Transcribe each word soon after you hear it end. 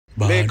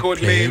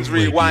Liquid means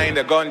rewind,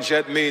 a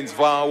gunshot means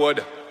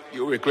forward.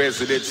 You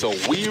requested it, so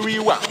we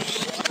rewound.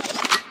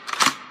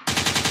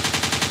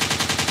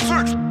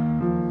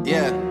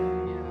 Yeah.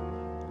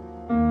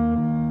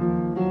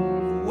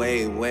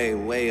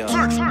 Way up.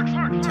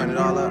 Turn it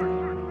all up.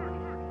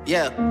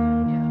 Yeah.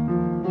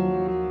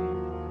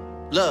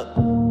 Look,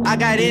 I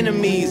got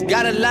enemies,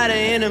 got a lot of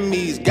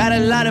enemies. Got a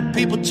lot of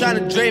people trying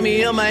to drain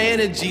me of my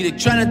energy. They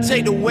trying to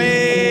take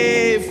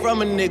away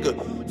from a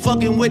nigga.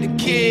 Fucking with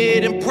the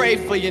kid and pray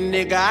for your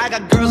nigga. I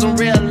got girls in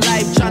real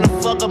life trying to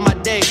fuck up my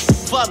day.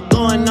 Fuck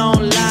going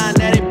online,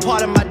 that ain't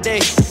part of my day.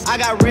 I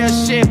got real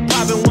shit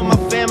poppin' with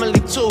my family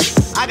too.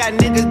 I got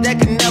niggas that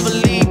can never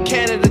leave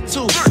Canada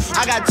too.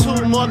 I got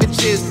 2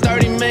 mortgages,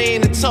 30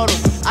 million in total.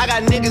 I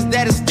got niggas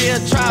that'll still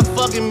try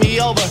fucking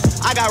me over.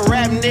 I got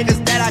rap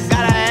niggas that I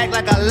gotta act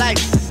like I like,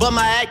 but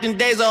my acting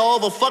days are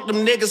over, fuck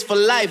them niggas for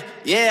life.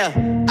 Yeah,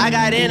 I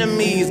got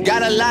enemies,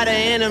 got a lot of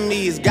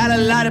enemies. Got a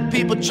lot of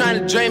people trying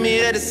to drain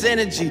me of this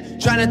energy,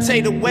 trying to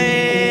take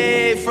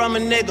away from a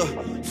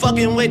nigga.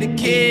 Fucking with the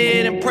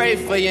kid and pray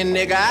for your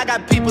nigga. I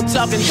got people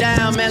talking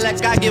down, man,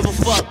 like I give a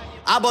fuck.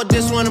 I bought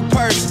this one a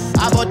purse,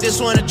 I bought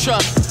this one a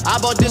truck, I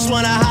bought this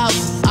one a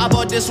house, I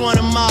bought this one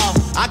a mall.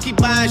 I keep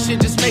buying shit,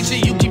 just make sure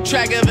you keep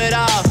track of it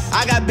all.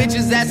 I got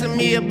bitches asking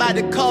me about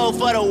the code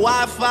for the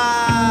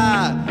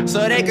Wi-Fi,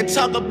 so they can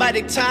talk about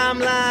their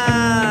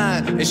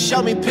timeline and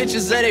show me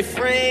pictures of their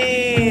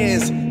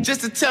friends,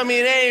 just to tell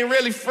me they ain't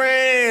really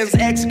friends.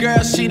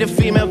 Ex-girl, she the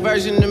female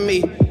version of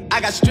me. I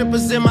got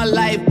strippers in my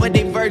life, but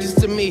they virgins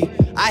to me.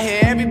 I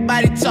hear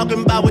everybody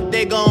talking about what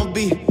they gon'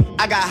 be.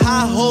 I got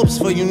high hopes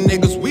for you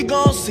niggas, we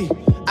gon' see.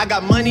 I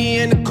got money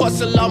in the course,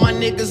 so all my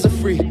niggas are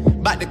free.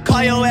 Bout to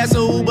call your ass a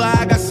Uber,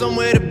 I got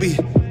somewhere to be.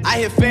 I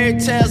hear fairy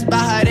tales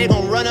about how they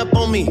gon' run up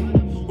on me.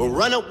 Well,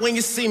 run up when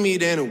you see me,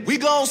 then we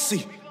gon'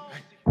 see.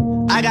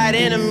 I got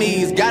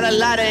enemies, got a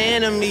lot of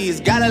enemies.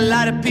 Got a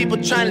lot of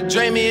people trying to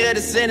drain me of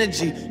this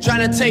energy,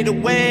 trying to take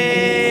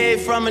away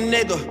from a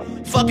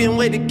nigga. Fucking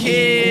with the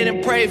kid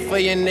and pray for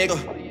your nigga.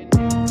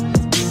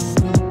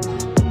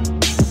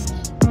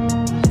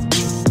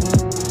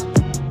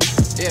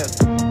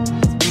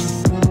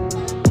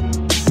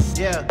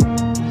 Yeah.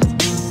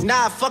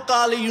 Nah, fuck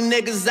all of you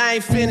niggas, I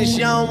ain't finished.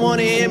 Y'all don't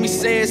wanna hear me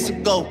say it's a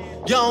go.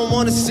 Y'all don't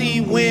wanna see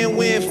win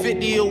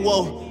 50 or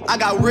woe. I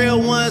got real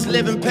ones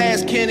living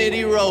past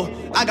Kennedy Road.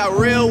 I got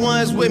real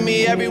ones with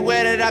me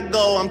everywhere that I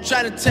go. I'm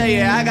trying to tell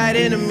you, I got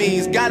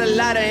enemies, got a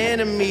lot of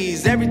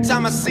enemies. Every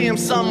time I see them,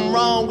 something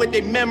wrong with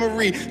their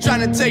memory,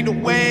 trying to take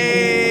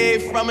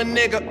away from a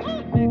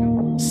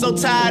nigga. So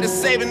tired of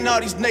saving all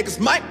these niggas,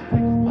 Mike.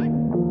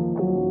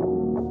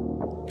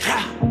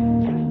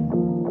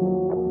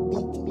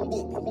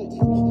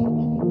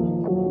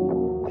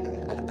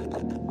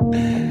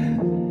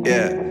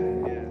 Yeah,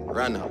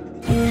 run up.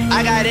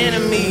 I got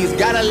enemies,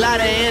 got a lot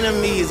of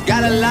enemies.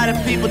 Got a lot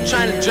of people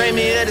trying to drain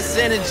me of this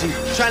energy,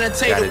 trying to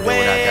take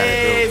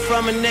away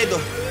from a nigga.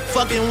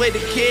 Fucking with the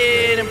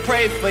kid and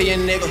pray for your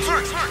nigga.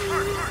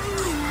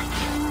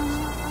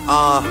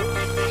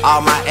 All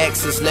my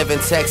exes live in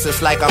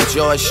Texas like I'm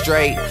George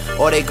Strait,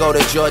 or they go to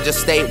Georgia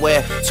State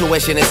where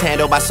tuition is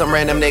handled by some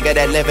random nigga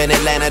that live in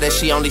Atlanta that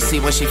she only see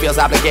when she feels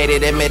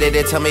obligated. Admitted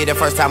it to me the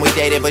first time we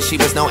dated, but she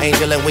was no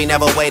angel and we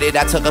never waited.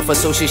 I took her for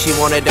sushi, she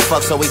wanted to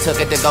fuck, so we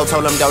took it to go.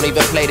 Told him don't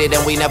even plate it,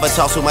 and we never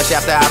talked too much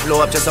after I blew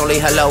up. Just only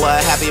hello,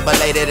 happy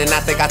belated. And I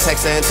think I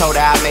texted her and told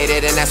her I made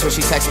it, and that's when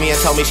she texted me and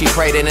told me she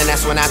prayed it. And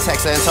that's when I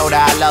texted her and told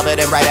her I love it.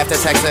 And right after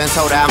texting her and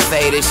told her I'm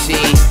faded, she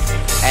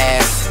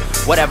asked,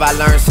 what have I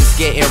learned since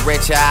getting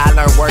richer? I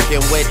learned working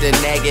with the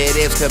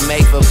negatives to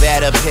make for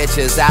better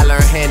pictures. I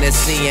learned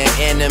Hennessy and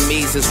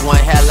enemies is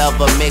one hell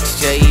of a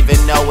mixture. Even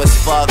though it's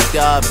fucked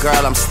up,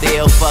 girl, I'm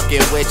still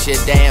fucking with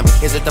you. Damn,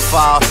 is it the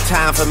fall?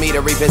 Time for me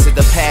to revisit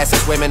the past.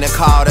 It's women that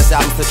call, there's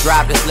albums to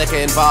drop, there's liquor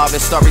involved,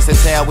 there's stories to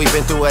tell, we've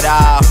been through it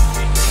all.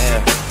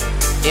 Yeah.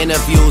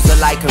 Interviews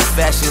are like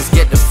confessions.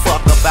 Get the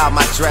fuck about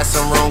my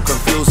dressing room,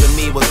 confusing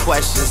me with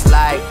questions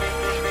like,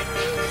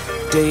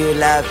 do you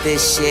love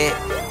this shit?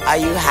 Are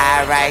you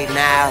high right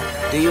now?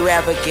 Do you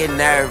ever get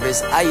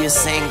nervous? Are you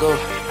single?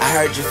 I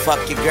heard you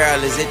fuck your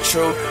girl, is it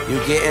true?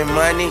 You getting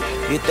money?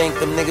 You think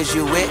them niggas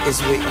you with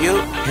is with you?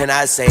 And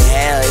I say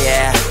hell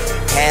yeah,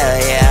 hell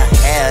yeah,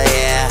 hell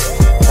yeah.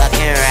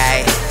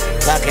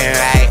 Fucking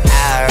right,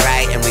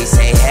 alright. And we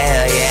say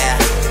hell yeah,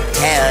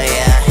 hell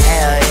yeah,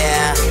 hell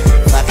yeah.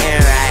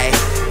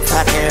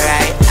 Fucking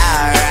right,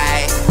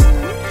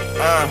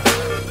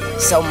 alright.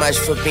 So much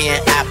for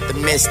being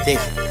optimistic.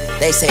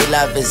 They say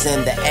love is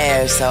in the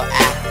air, so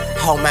I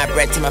hold my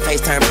breath till my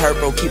face turn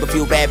purple. Keep a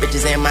few bad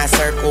bitches in my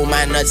circle.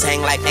 My nuts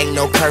hang like ain't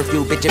no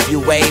curfew. Bitch, if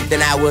you wave,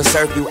 then I will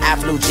serve you. I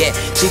flew jet,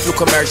 she flew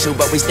commercial,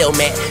 but we still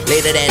met.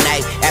 Later that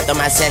night, after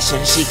my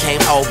session, she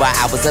came over.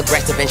 I was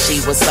aggressive and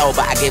she was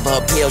sober. I gave her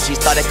a pill, she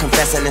started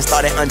confessing and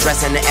started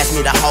undressing and asked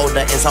me to hold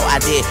her, and so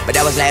I did. But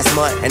that was last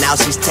month, and now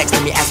she's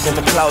texting me asking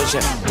for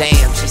closure.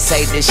 Damn, she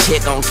say this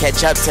shit gon'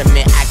 catch up to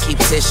me. I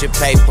keep tissue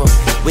paper.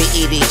 We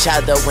eat each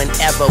other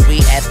whenever we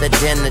at the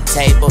dinner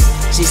table.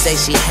 She say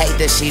she hate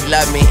that she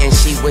love me and and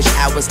she wish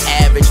I was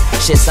average.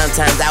 Shit,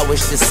 sometimes I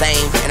wish the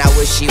same, and I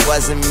wish she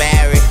wasn't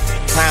married.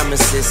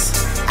 Promises,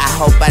 I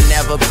hope I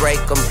never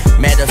break them.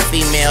 Met a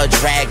female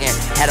dragon,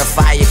 had a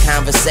fire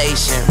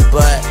conversation,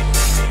 but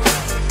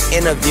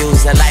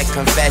interviews are like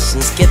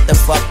confessions. Get the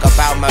fuck up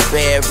out my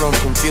bedroom,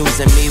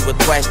 confusing me with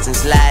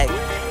questions like,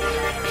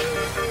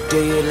 do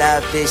you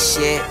love this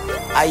shit?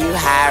 Are you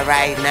high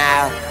right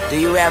now? Do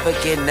you ever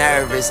get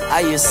nervous?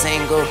 Are you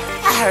single?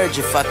 I heard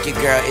you fuck your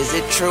girl, is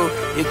it true?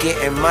 You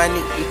getting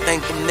money? You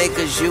think the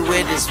niggas you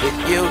with is with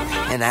you?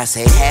 And I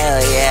say,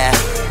 hell yeah,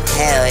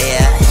 hell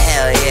yeah,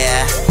 hell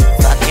yeah.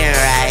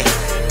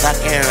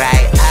 Fucking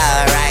right,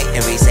 alright.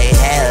 And we say,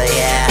 hell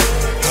yeah,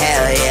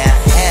 hell yeah,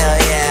 hell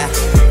yeah.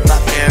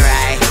 Fucking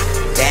right,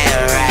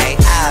 damn right,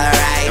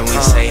 alright. And we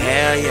say,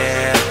 hell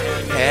yeah,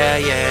 hell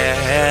yeah,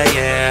 hell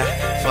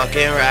yeah.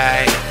 Fucking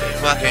right,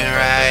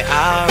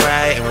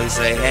 alright. And we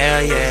say,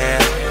 hell yeah,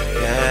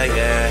 hell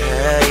yeah,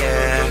 hell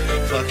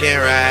yeah. Fucking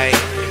right,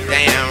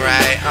 damn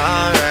right,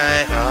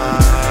 alright,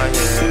 oh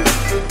yeah.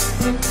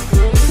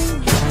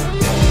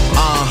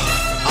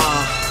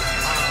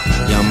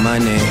 Young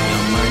money,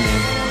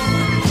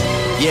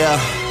 yeah.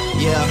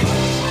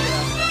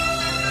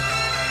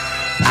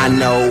 I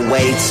know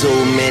way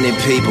too many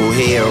people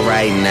here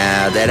right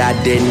now that I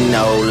didn't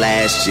know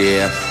last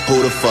year.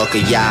 Who the fuck are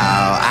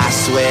y'all? I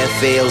swear it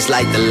feels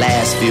like the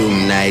last few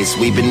nights.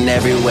 We've been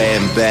everywhere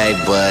and back,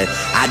 but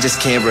I just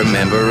can't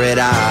remember it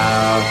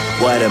all.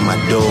 What am I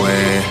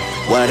doing?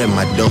 What am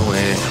I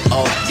doing?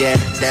 Oh yeah,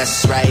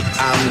 that's right,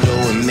 I'm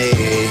doing me.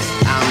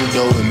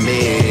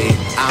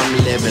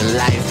 I'm living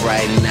life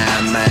right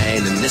now,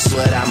 man. And this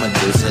what I'ma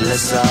do till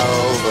it's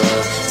over,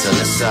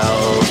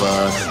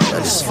 but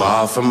it's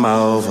far from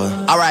over.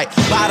 Alright,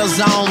 bottles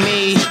on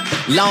me,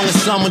 long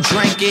as someone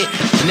drink it.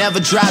 Never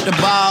drop the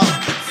ball,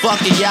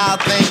 fuck it y'all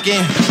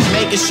thinking.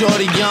 Making sure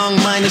the young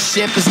money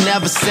ship is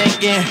never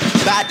sinking.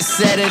 About to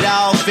set it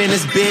off in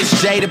this bitch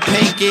Jada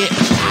Pinkett.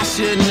 I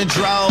shouldn't have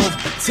drove,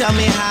 tell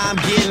me how I'm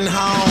getting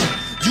home.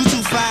 You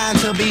too fine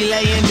to be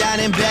laying down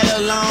in bed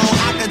alone.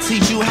 I could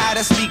teach you how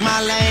to speak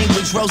my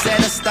language,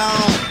 Rosetta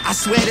Stone. I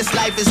swear this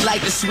life is like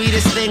the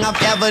sweetest thing I've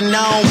ever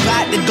known.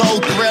 About to go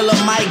Thriller,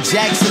 Mike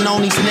Jackson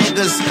on these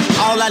niggas.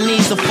 All I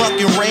need's a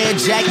fucking red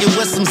jacket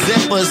with some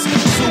zippers.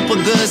 Super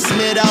good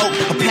Smitto,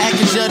 a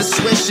package of the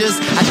Swishers.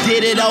 I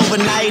did it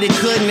overnight, it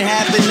couldn't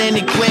happen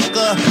any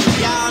quicker.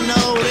 Y'all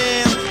know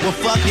them, well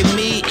fucking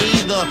me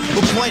either.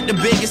 But point the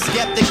biggest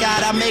skeptic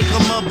out, I make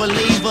him a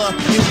believer.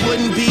 It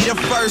wouldn't be the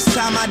first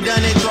time I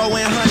done it,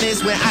 throwing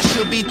hundreds when I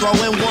should be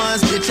throwing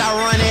ones. Bitch, I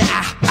run it.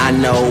 I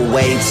know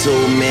way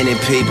too many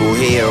people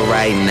here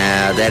right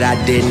now that I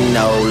didn't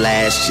know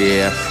last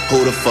year.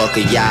 Who the fuck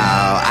are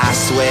y'all? I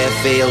swear it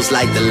feels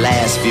like the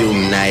last few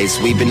nights.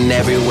 We've been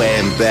everywhere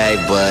and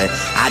back, but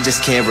I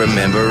just can't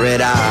remember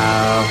it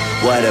all.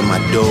 What am I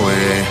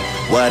doing?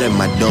 What am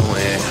I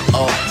doing?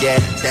 Oh yeah,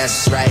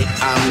 that's right,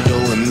 I'm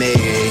doing me.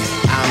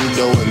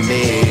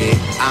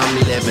 I'm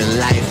living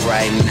life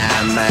right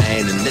now,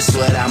 man. And this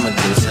what I'ma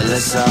do till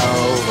it's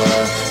over,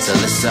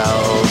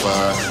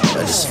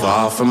 but it's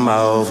far from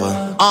over.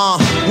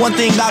 One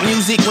thing about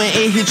music, when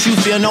it hits you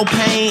feel no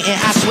pain. And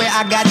I swear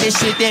I got this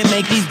shit that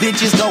make these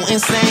bitches go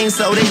insane.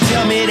 So they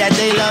tell me that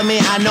they love me,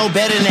 I know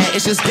better than that.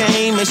 It's just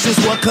game, it's just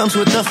what comes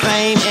with the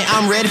fame. And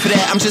I'm ready for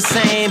that, I'm just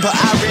saying, but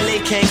I really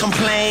can't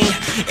complain.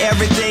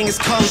 Everything is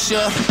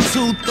kosher,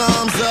 2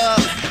 thumbs up,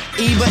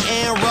 Eva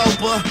and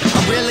Roper. I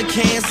really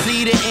can't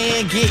see the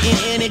end getting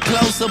any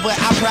closer, but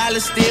I'll probably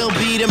still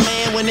be the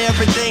man when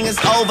everything is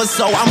over.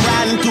 So I'm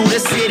riding through the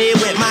city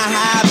with my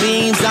high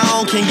beams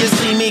on. Can you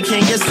see me?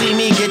 Can you see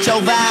me? Get your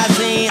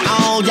Visine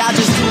on. Y'all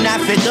just do not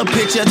fit the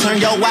picture,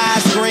 turn your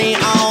widescreen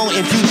on.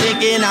 If you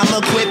thinking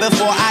I'ma quit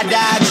before I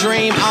die,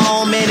 dream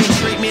on. Man, they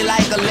treat me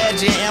like a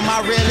legend. Am I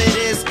really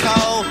this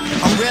cold?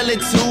 I'm really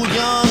too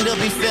young to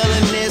be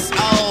feeling this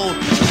old.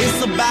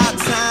 It's about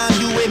time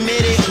you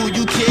admit it. Who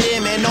you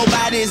kidding, man?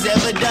 Nobody's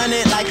ever done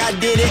it like I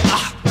did it.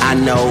 I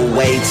know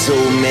way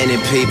too many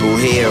people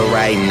here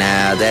right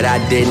now that I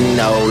didn't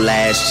know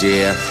last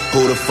year.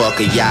 Who the fuck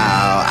are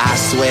y'all? I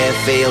swear it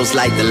feels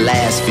like the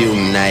last few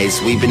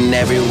nights. We've been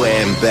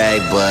everywhere and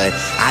back, but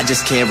I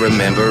just can't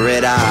remember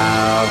it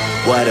all.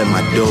 What am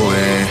I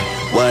doing?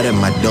 What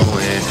am I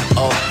doing?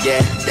 Oh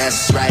yeah,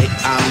 that's right,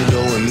 I'm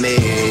doing me.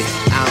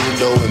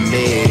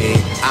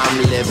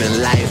 I'm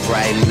living life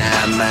right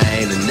now,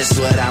 man. And this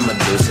what I'ma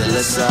do till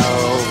it's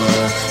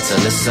over,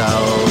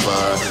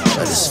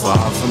 but it's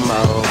far from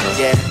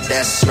over. Yeah,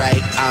 that's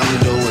right, I'm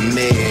doing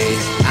me.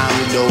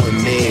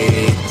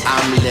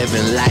 I'm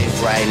living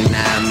life right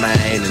now,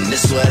 man. And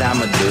this what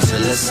I'ma do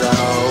till it's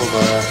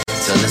over,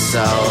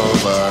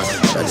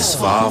 but it's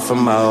far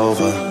from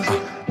over.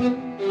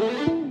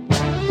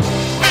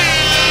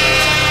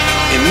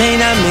 It may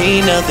not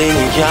mean nothing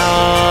to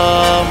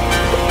y'all,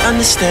 but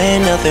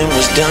understand nothing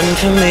was done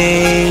for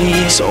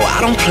me. So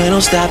I don't plan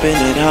on stopping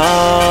at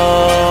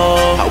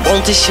all. I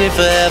want this shit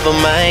forever,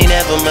 mine,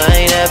 ever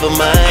mine, ever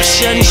mine. I'm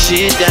shutting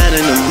shit down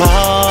in the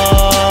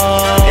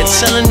mall. and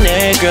telling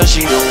that girl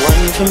she the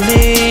one for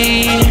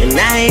me. And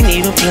I ain't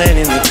even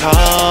planning the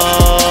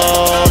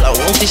call. I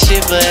want this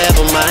shit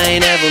forever mine,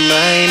 ever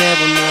mine,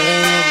 ever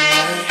mine.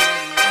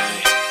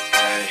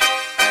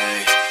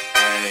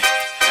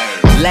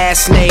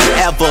 Last name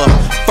ever,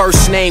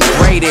 first name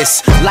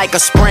greatest. Like a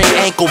sprained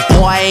ankle,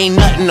 boy, ain't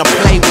nothing to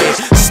play with.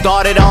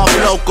 Started off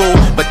local,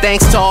 but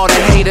thanks to all the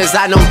haters,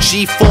 I know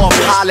G4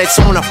 pilots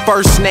on a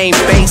first name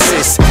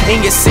basis.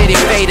 In your city,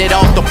 faded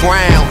off the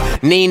brown.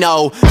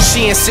 Nino,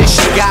 she insists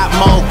she got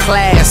more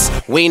class.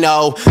 We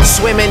know,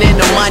 swimming in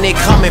the money,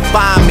 come and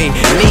find me.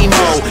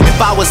 Nemo, if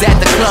I was at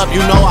the club,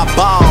 you know I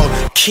balled.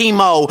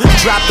 Chemo,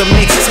 dropped a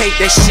mixtape,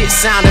 that shit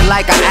sounded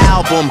like an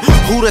album.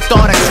 Who'da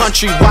thought a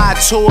countrywide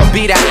tour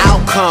be the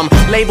outcome?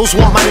 Labels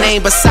want my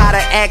name beside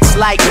an X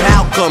like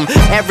Malcolm.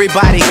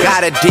 Everybody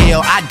got a deal,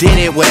 I did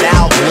it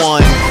without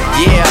one.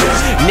 Yeah,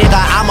 nigga,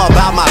 I'm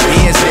about my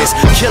business.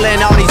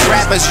 Killing all these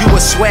rappers, you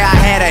would swear I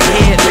had a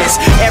hit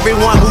list.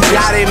 Everyone who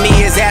doubted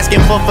me is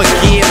asking for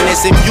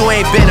forgiveness. If you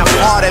ain't been a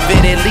part of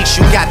it, at least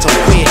you got to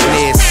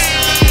witness.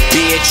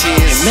 Bitches,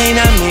 it may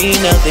not mean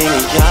nothing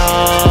to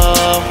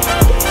y'all,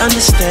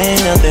 understand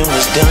nothing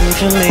was done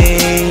for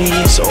me,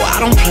 so I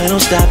don't plan on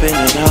stopping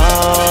at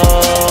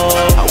all.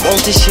 I want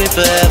this shit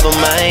forever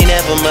mine,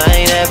 ever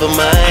mine, ever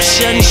mine. I'm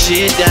shutting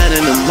shit down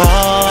in the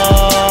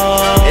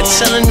mall and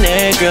telling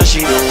that girl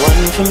she the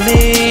one for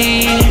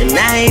me, and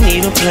I ain't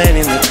even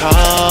planning the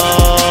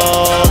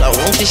call. I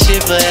want this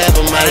shit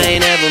forever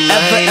mine, ever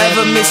mine.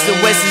 Ever Mr.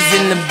 West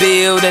is in the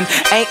building.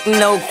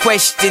 Ain't no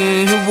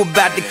question who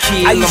about to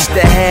kill him. I used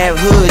to have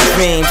hood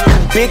dreams,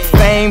 big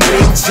fame,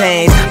 big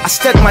chains. I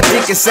stuck my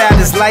dick inside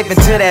his life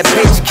until that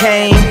bitch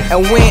came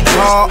and went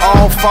hard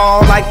all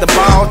fall like the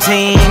ball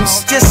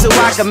teams, just so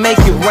I could make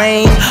it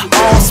rain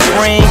all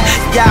spring.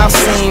 Y'all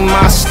seen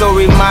my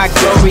story, my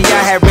glory.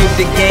 I had raped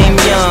the game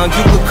young.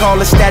 You could call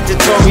it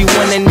statutory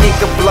when a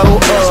nigga blow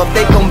up.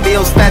 They gon'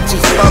 build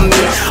statues for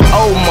me.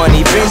 Old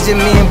money,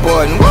 Benjamin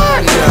Button,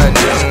 what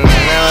nothing.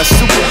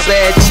 Super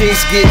bad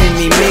chicks giving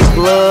me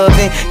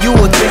McLovin'. You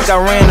would think I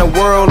ran the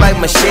world like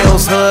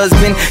Michelle's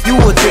husband. You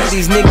would think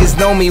these niggas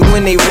know me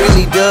when they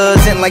really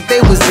doesn't. Like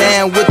they was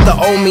down with the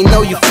old me,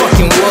 no you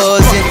fucking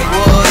wasn't.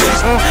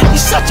 You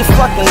such a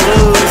fucking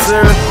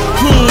loser.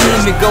 He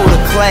ain't even go to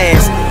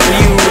class,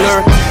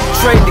 Bueller.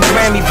 Trade the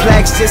Grammy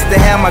plaques just to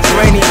have my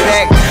granny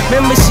back.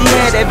 Remember she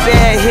had that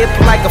bad hip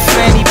like a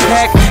fanny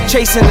pack.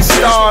 Chasing the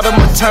star,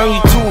 I'ma turn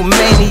you to a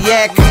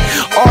maniac.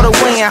 All the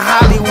way in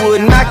Hollywood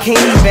and I can't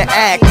even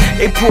act.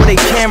 They pull their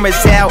cameras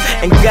out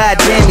and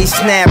goddamn they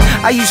snap.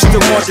 I used to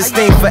want this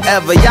thing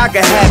forever, y'all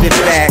can have it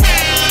back.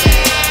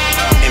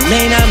 It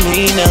may not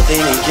mean nothing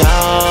to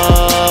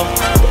y'all,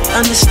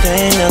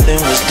 understand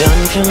nothing was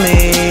done for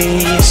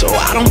me, so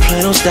I don't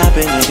plan on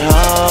stopping at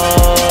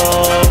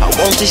all. I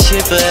want this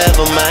shit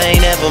forever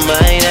mine, ever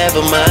mine,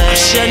 ever mine. I'm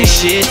shutting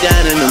shit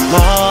down in the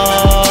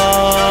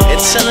mall and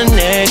telling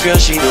that girl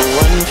she the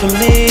one for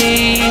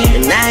me,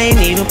 and I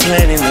ain't even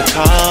planning the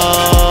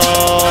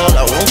call.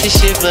 I want this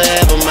shit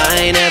forever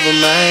mine, ever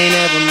mine,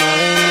 ever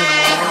mine.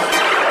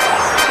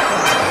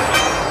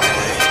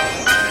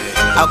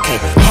 Okay,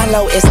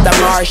 hello, it's the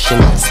Martian,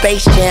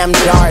 Space Jam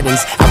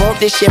Jordans. I want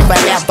this shit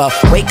forever,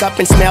 wake up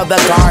and smell the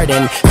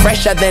garden,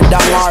 fresher than the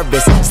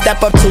harvest,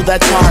 step up to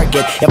the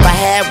target. If I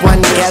had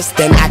one guess,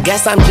 then I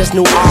guess I'm just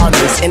New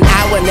Orleans, and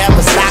I would never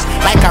stop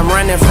like I'm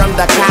running from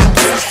the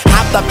cops.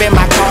 Hopped up in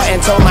my car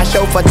and told my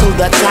chauffeur to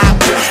the top.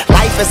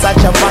 Life is such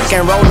a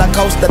fucking roller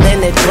coaster,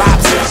 then it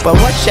drops. But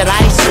what should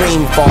I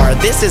scream for?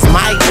 This is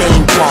my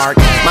theme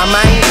park. My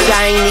mind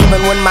shine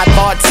even when my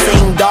thoughts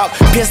seem dark.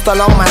 Pistol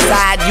on my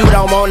side, you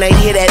don't wanna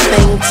hear that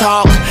thing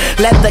talk.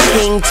 Let the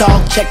king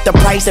talk, check the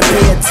price and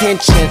pay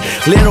attention.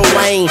 Lil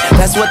Wayne,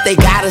 that's what they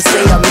gotta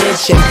say or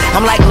mention.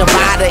 I'm like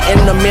Nevada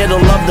in the middle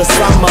of the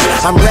summer.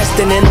 I'm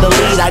resting in the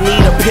lead, I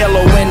need a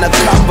pillow and a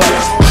cover.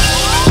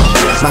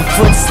 My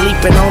foot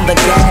sleeping on the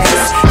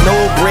gas, no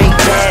brake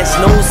pads,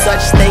 no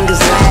such thing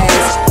as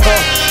last.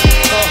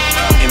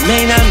 It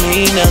may not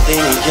mean nothing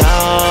to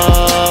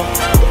y'all,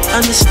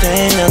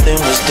 understand nothing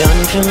was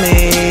done for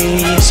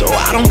me, so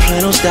I don't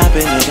plan on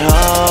stopping at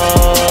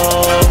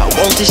all. I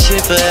want this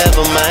shit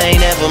forever mine,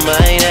 ever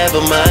mine,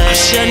 ever mine. I'm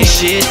shutting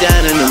shit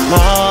down in the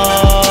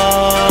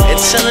mall and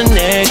telling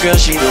that girl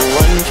she the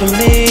one for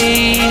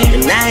me,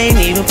 and I ain't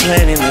even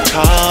planning the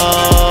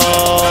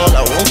call.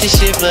 I want this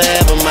shit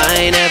forever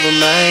mine, ever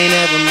mine,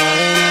 ever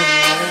mine.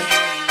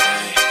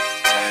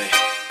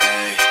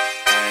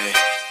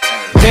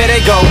 There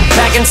they go,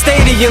 back in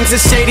stadiums,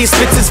 as shady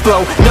spits his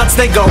flow. Nuts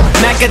they go,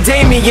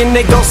 macadamian,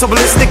 they go so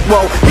ballistic,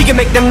 whoa. He can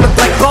make them look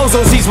like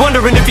bozos, he's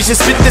wondering if he should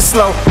spit this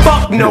slow.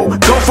 Fuck no,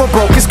 go for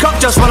broke, his cup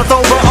just runneth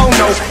over, oh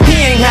no.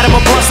 He ain't had him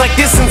a bust like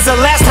this since the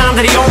last time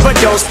that he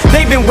overdosed.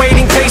 They've been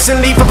waiting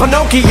patiently for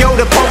Pinocchio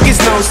to poke his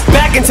nose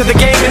back into the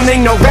game, and they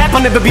know rap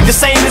will never be the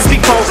same as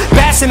before.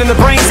 Bashing in the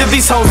brains of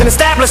these hoes and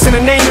establishing a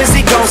name as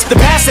he goes. The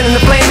passion and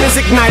the flame is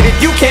ignited,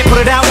 you can't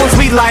put it out once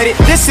we light it.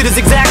 This shit is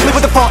exactly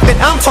what the fuck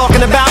that I'm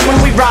talking about when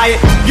we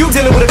riot. You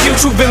dealing with a few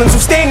true villains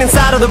who stand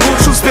inside of the root,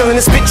 true spilling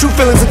and spit true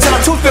feelings until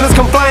our two feelings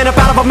come flying up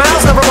out of our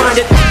mouths. Never mind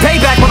it.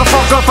 Payback,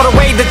 motherfucker, for the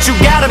way that you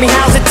got at me.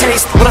 How's it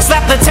taste? When I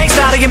slap the taste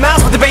out of your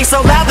mouth with the bass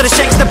so loud that it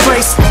shakes the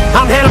place.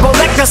 I'm Hannibal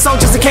Lecter, so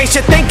just in case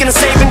you're thinking of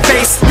saving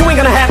face, you ain't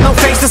gonna have no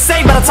face to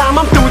say by the time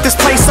I'm through with this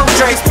place. So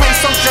Drake,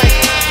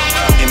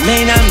 it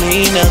may not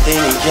mean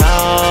nothing to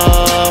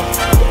y'all.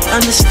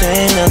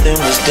 Understand nothing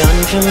was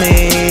done for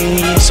me,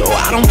 so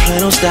I don't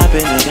plan on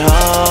stopping at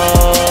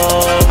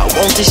all. I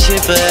want this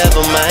shit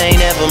forever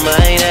mine, ever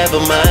mine, ever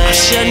mine. I'm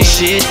shutting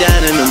shit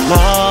down in the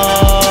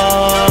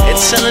mall and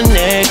telling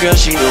that girl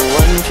she the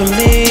one for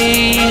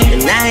me,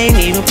 and I ain't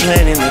even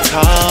planning to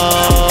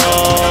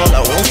call. I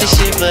want this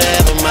shit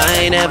forever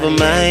mine, ever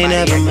mine,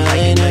 ever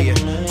mine,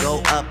 ever mine.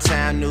 Go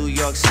uptown, New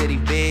York City,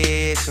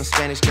 bitch. Some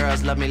Spanish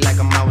girls love me like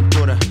I'm out with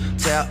Twitter.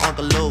 Tell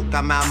Uncle Luke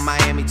I'm out in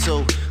Miami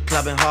too.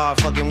 Clubbing hard,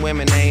 fucking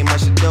women, ain't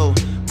much to do.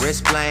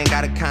 Wrist playing,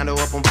 got a condo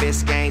up on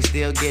Biscayne.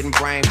 Still getting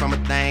brain from a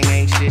thing,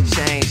 ain't shit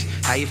changed.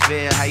 How you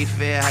feel, how you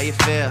feel, how you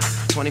feel?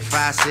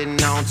 25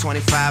 sitting on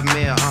 25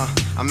 mil,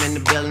 I'm in the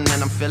building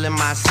and I'm feeling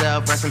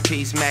myself. Rest in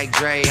peace, Mac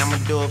Dre, I'ma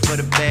do it for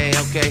the bay,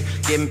 okay?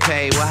 Getting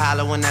paid, we'll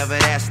holler whenever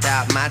that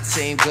stop. My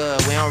team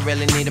good, we don't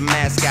really need a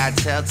mascot.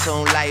 Tell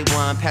Tune Light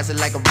One, pass it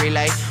like a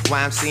relay.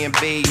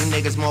 YMCMB, you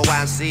niggas more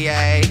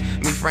YMCA.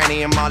 Me,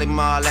 Franny, and Molly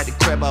Mall at the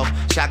cribbo.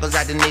 Shot goes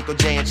out to Nico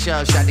J and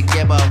Chubb, shot to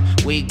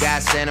Gibbo. We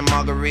got Santa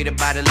Margarita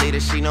by the leader.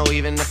 She know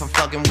even if I'm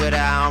fucking with her,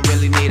 I don't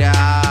really need her.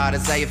 Ah,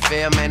 that's how you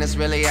feel, man, that's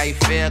really how you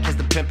feel. Cause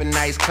the pimpin'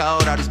 nice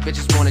cold, all these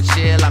bitches wanna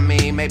chill. I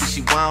mean, maybe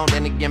she won't,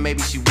 then again,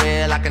 maybe she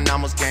will. I can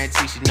almost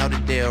guarantee she know the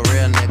deal.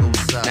 Real nigga,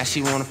 what's up? Now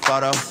she want a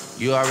photo,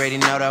 you already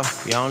know though.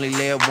 You only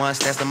live once,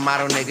 that's the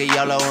motto, nigga.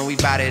 YOLO, and we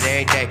bout it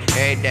every day,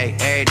 every day,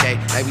 every day.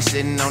 Like we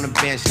sitting on the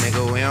bench,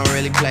 nigga, we don't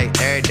really play.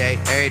 Every day,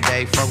 every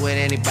day, fuck what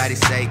anybody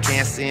say.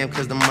 Can't see him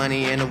cause the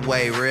money in the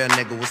way. Real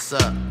nigga, what's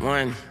up?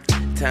 One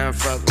time,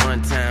 fuck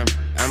one time.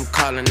 I'm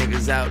calling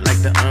niggas out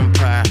like the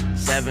umpire.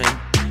 7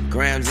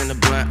 grams in the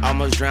blunt,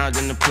 almost drowned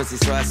in the pussy,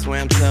 so I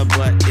swam to a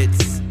butt.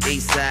 It's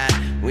east side,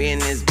 we in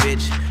this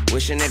bitch.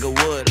 Wish a nigga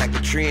would, like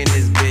a tree in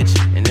this bitch.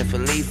 And if a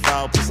leaf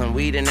fall, put some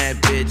weed in that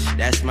bitch.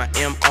 That's my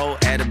M.O.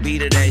 at a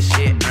beat of that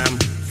shit. I'm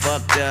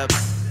fucked up,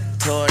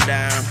 tore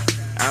down,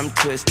 I'm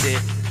twisted,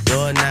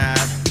 doorknob,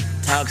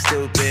 talk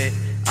stupid,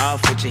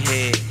 off with your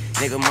head.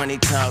 Nigga money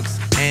talks,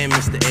 and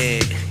Mr.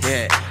 Ed,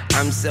 yeah.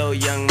 I'm so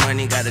young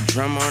money, got a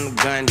drum on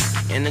the gun,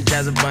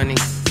 energize a bunny.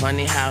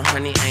 Funny how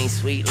honey ain't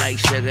sweet like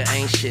sugar,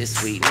 ain't shit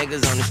sweet.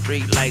 Niggas on the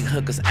street like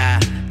hookers, I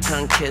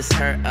tongue kiss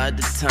her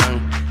other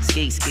tongue.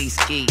 Skeet, skeet,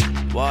 skeet,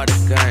 water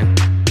gun.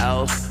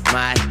 Oh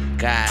my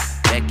God,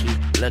 Becky,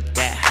 look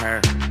at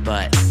her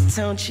butt,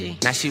 don't she?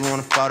 Now she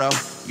want a photo,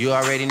 you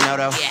already know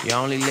though. Yeah. You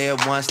only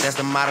live once, that's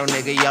the motto,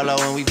 nigga. YOLO,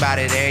 and we bout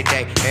it every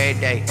day, every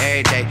day,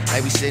 every day.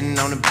 Like we sitting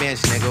on the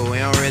bench, nigga, we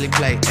don't really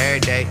play. Every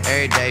day,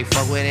 every day,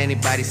 fuck what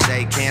anybody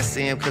say. Can't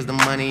see him cause the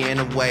money in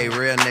the way.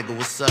 Real nigga,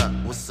 what's up,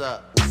 what's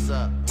up, what's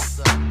up, what's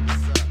up,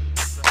 what's up,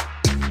 what's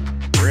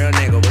up? Real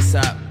nigga, what's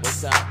up,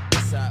 what's up,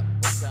 what's up,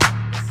 what's up,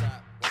 what's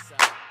up, what's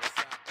up,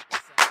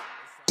 what's up?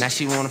 Now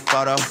she want a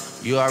photo,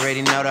 you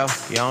already know though.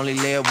 You only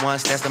live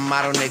once, that's the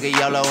motto, nigga.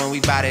 YOLO, and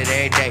we bout it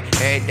every day,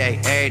 every day,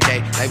 every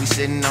day. Like we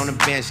sitting on the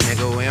bench,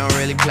 nigga, we don't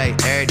really play.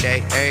 Every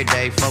day, every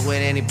day, fuck what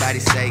anybody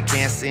say.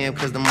 Can't see him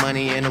cause the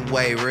money in the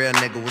way. Real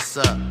nigga, what's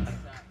up?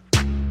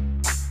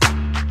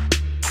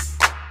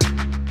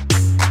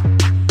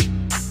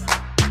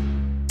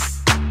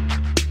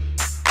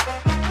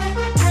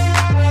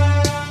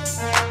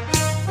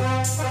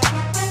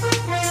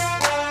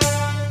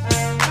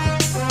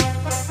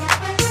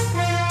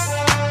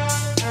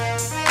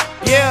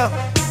 yeah.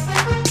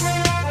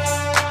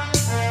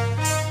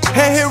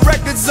 And hit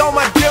records on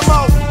my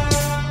demo.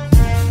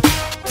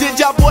 Did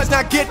y'all boys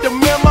not get the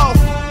memo?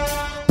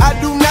 I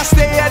do not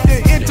stay at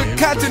the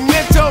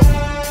Intercontinental,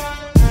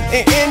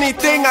 and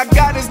anything I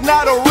got is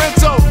not a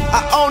rental.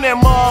 I own that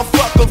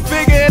motherfucker,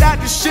 figured out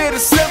this shit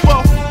is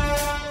simple.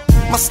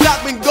 My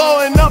stock been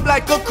going up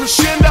like a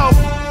crescendo.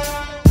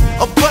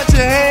 A bunch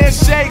of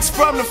handshakes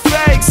from the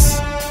fakes,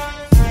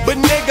 but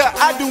nigga,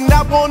 I do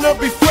not wanna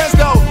be friends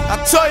though.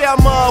 I told y'all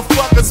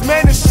motherfuckers,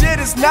 man, this shit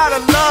is not a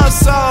love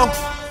song.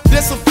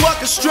 This a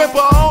fucking stripper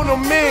on a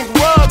mink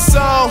rug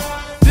song.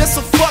 This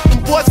a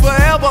fucking boys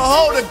forever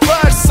hold a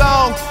grudge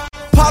song.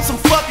 Pop some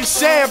fucking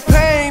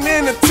champagne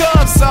in the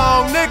tub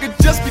song. Nigga,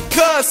 just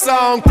because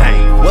song.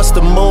 What's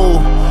the move?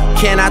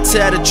 Can I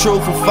tell the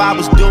truth? If I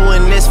was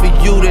doing this for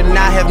you, then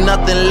I have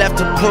nothing left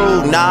to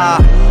prove. Nah,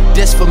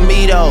 this for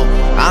me though.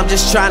 I'm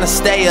just trying to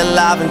stay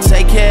alive and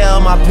take care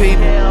of my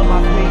people.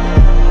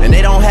 And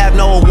they don't have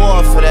no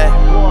award for that.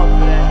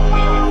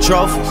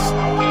 Trophies.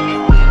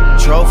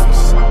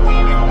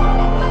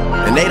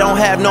 And they don't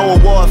have no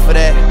award for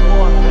that.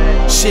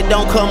 Shit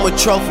don't come with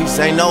trophies,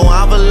 ain't no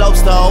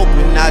envelopes to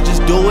open. I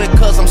just do it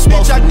cause I'm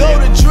supposed to. Bitch, I go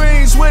to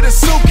dreams with a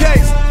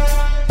suitcase.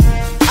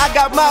 I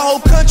got my whole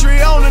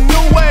country on a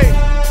new way.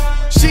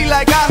 She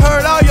like, I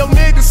heard all your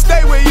niggas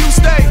stay where you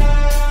stay.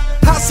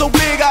 House so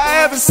big I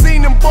haven't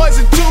seen them boys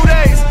in 2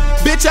 days.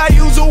 Bitch, I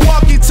use a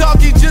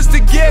walkie-talkie just to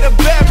get a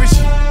beverage.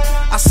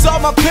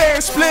 my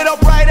parents split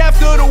up right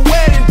after the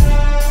wedding.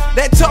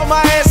 They told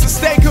my ass to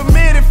stay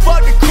committed,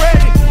 fuck the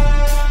credit.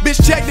 Bitch,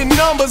 check the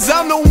numbers,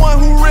 I'm the one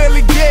who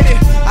really get it.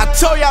 I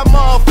told y'all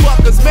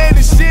motherfuckers, man,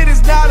 this shit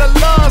is not a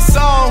love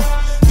song.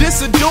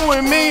 This a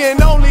doing me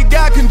and only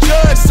God can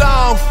judge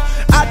song.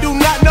 I do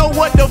not know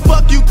what the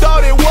fuck you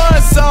thought it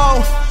was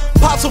song.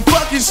 Pop some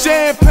fucking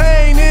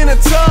champagne in a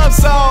tub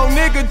song,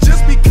 nigga,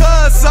 just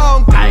because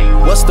song.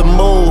 What's the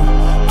move?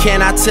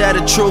 Can I tell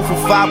the truth?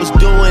 If I was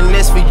doing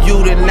this for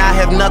you, then I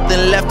have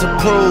nothing left to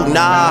prove.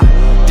 Nah,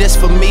 this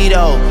for me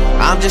though.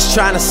 I'm just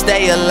trying to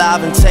stay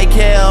alive and take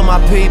care of my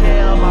people.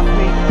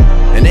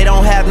 And they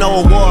don't have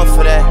no award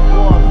for that.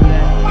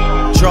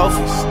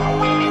 Trophies.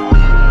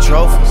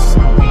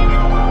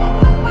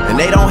 And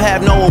they don't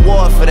have no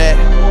award for that.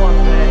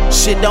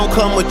 Shit don't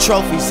come with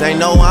trophies, ain't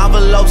no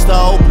envelopes to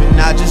open.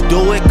 I just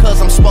do it cause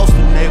I'm supposed to,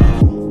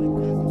 nigga.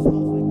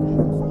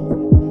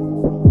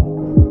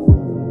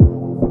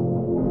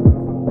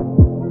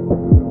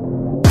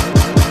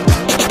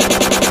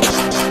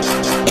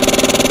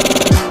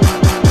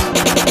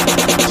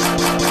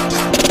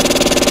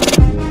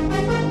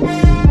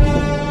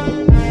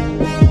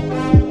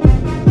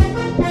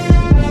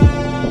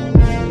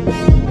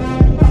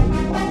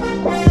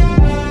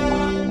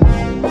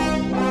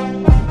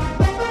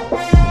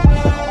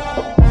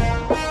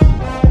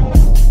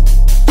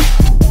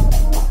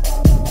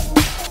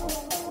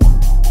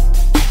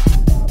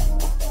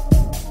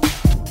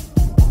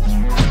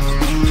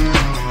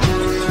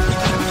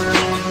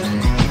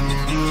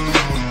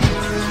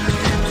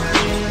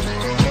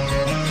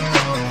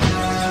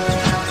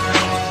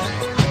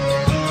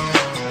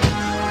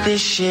 This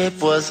shit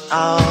was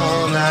all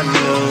I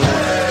knew,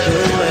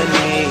 you and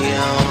me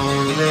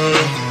only.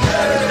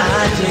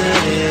 I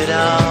did it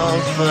all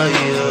for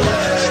you,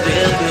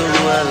 still you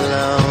were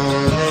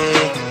lonely.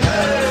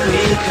 We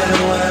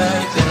could've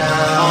worked it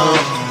out,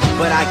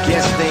 but I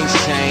guess things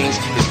change.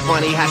 It's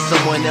funny how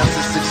someone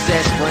else's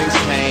success brings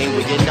pain.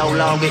 When you're no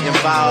longer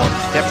involved,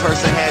 that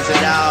person has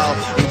it all,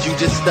 and you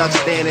just stuck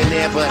standing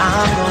there. But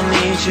I'm gonna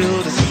need you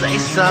to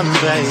say something,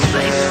 baby.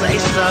 Say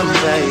something,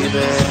 baby.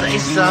 Say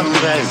something,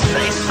 baby.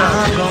 Say something.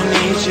 I'm gonna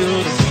need you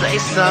to say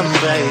something,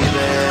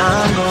 baby.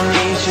 I'm gonna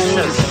need you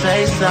to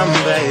say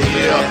something, baby.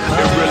 Yeah,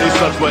 it really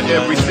sucks, but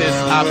ever since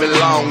I've been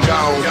long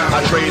gone,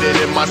 I traded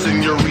in my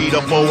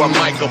senorita for a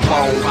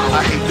microphone.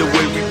 I hate the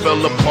way we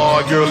fell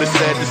apart, girl, it's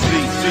sad to see.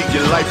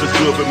 Your life is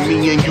good, but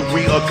me and you,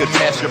 we a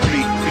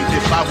catastrophe.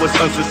 If I was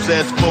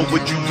unsuccessful,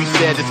 would you be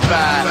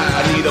satisfied?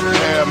 I need a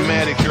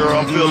paramedic, girl,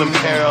 I'm feeling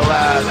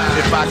paralyzed.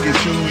 If I can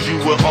choose, you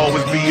will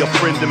always be a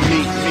friend to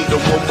me. The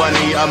more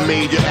money I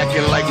made, you're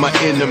acting like my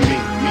enemy.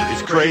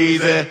 It's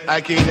crazy, I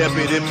can't help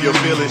it if your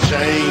feelings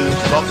change.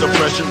 Off the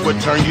pressure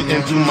would turn you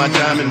into my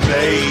diamond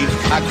babe.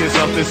 I can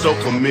something so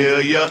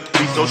familiar,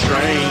 be so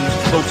strange.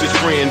 Closest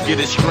friend get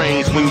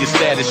estranged when your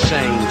status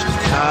change.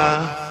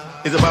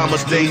 It's about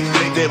mistake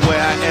that where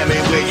I am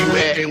ain't where you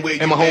at.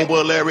 And my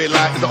homeboy Larry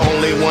Locke is the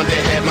only one that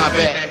had my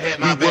back.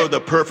 We were the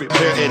perfect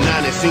pair, and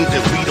now it seems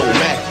that we don't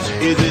match.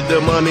 Is it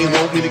the money,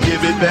 want me to give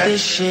it back?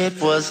 This shit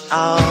was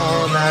all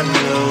I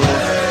knew,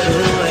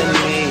 you and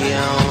me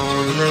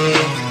only.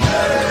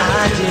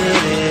 I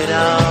did it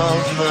all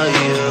for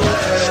you,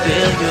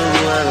 still you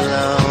were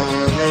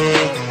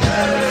lonely.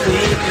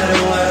 We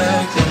could've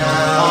worked it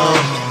out,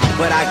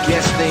 but I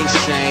guess things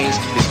change.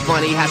 It's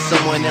funny how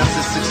someone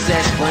else's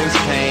success brings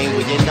pain.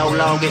 When you're no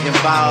longer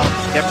involved,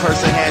 that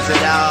person has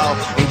it all,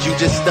 and you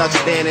just stuck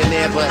standing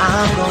there. But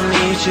I'm gonna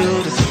need you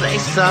to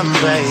say something,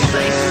 baby.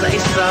 Say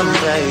something,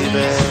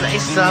 baby. Say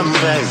something,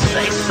 baby.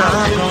 Say something.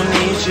 I'm gonna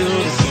need you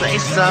to say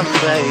something,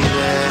 baby.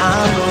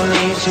 I'm gonna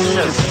need you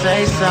to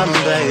say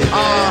something, baby.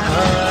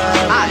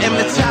 I am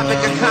the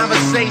topic of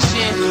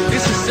conversation.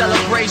 This is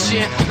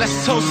celebration. Let's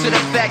toast to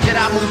the fact that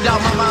I moved out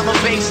my mama's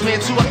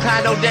basement to a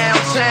condo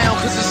downtown,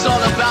 cause it's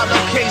all about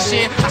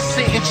location. I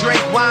sit and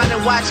drink wine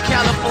and watch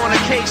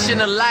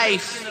Californication of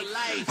life.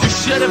 You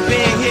should've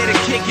been here to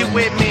kick it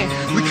with me.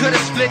 We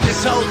could've split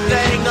this whole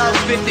thing up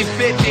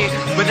 50-50.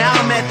 But now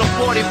I'm at the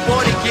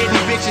 40-40 getting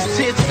bitches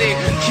tipsy,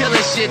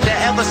 killing shit, the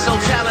ever so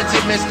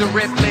talented Mr.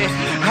 Ripley.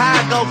 How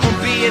I go from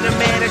being a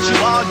man that you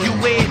argue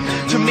with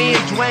to me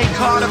and Dwayne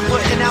Carter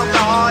putting out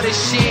the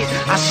hardest shit.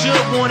 I should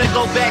wanna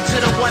go back to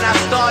the one I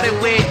started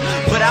with,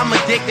 but I'm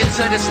addicted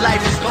to this life,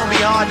 it's gonna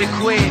be hard to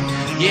quit.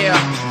 Yeah,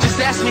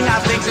 just ask me how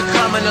things are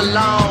coming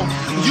along.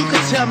 You can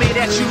tell me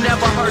that you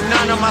never heard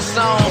none of my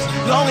songs,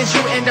 long as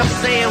you end up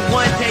saying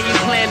one day you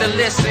plan to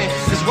listen.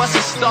 Cause what's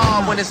a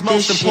star when its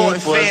most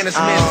important fan is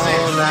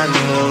missing? All I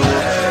knew,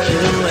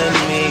 you and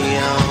me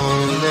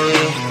only.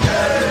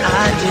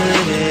 I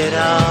did it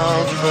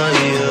all for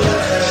you,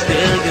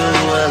 still you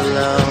were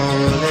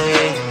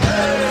lonely.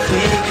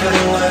 We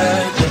could've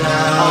worked it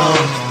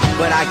out,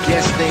 but I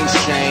guess things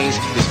change.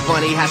 It's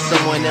funny how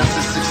someone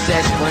else's success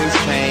that brings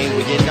pain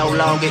when you're no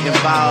longer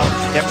involved.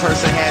 That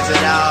person has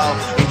it all,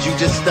 and you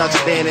just stuck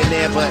standing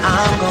there. But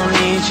I'm gonna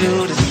need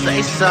you to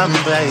say something,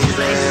 baby.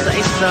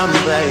 Say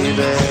something,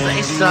 baby.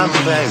 Say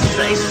something, baby.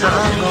 Say something.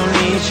 I'm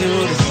gonna need you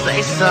to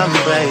say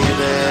something,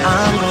 baby.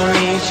 I'm gonna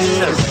need you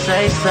to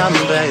say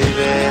something,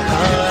 baby.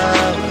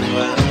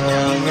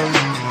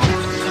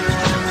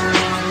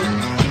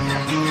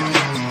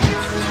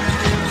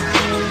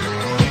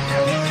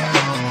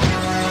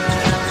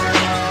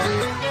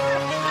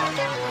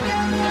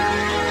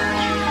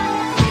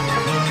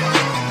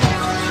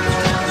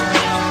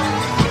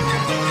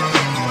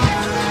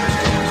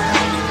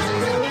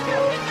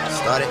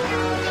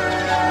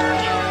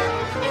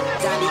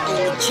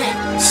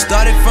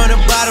 Started from the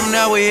bottom,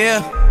 now we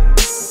here.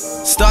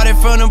 Started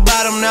from the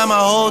bottom, now my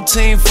whole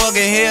team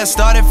fucking here.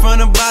 Started from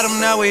the bottom,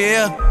 now we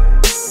here.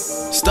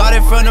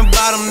 Started from the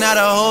bottom, now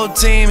the whole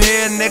team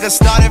here, nigga.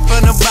 Started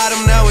from the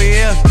bottom, now we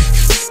here.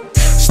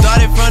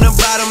 Started from the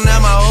bottom, now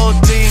my whole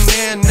team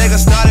here, nigga.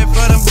 Started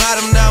from the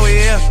bottom, now we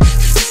here.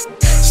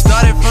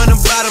 Started from the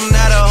bottom,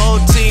 now the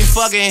whole team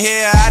fucking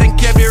here. I done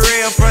kept it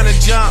real from the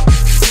jump.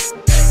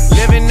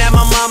 Living at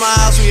my mama's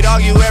house, we'd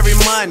argue every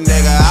month,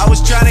 nigga. I was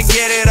trying to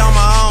get it on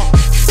my own.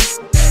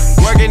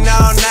 Working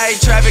all night,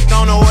 traffic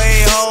on the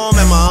way home,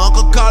 and my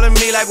uncle calling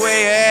me like, where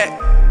you at?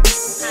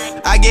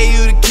 I gave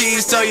you the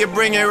keys, so you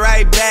bring it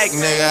right back,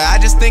 nigga. I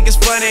just think it's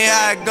funny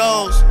how it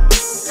goes.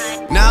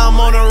 Now I'm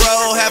on the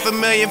road,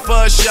 $500,000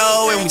 for a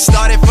show, and we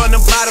started from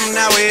the bottom,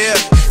 now we're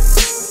here.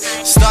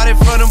 Started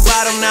from the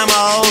bottom, now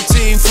my whole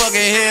team fucking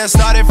here.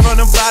 Started from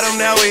the bottom,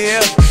 now we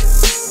here.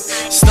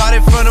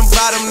 Started from the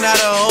bottom, now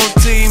the whole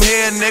team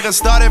here, nigga.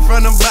 Started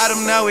from the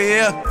bottom, now we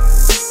here.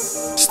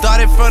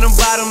 Started from the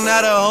bottom,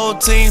 now the whole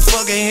team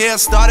fucking here.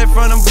 Started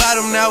from the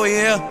bottom, now we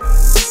here.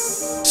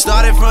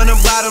 Started from the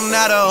bottom,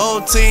 now the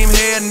whole team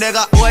here,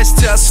 nigga. Always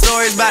tell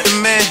stories about the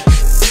man.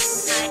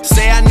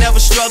 Say I never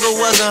struggled,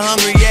 wasn't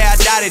hungry, yeah, I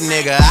doubt it,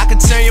 nigga. I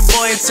could turn your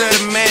boy into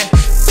the man.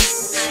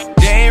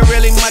 There ain't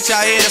really much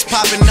out here that's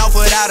popping off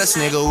without us,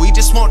 nigga. We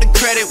just want the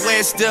credit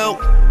where it's due.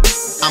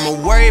 I'ma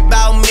worry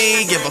about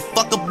me, give a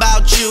fuck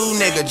about you,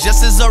 nigga.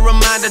 Just as a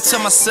reminder to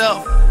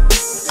myself,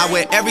 I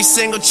wear every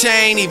single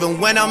chain, even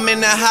when I'm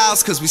in the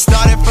house. Cause we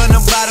started from the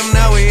bottom,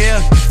 now we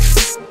here.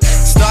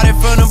 Started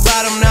from the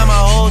bottom, now my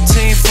whole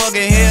team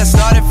fucking here.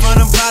 Started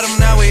from the bottom,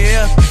 now we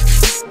here.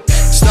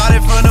 Started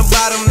from the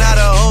bottom, now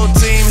the whole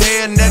team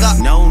here,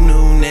 nigga. No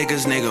new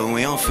niggas, nigga,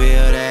 we don't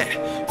feel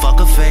that. Fuck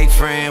a fake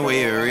friend, where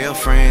your real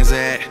friends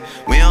at?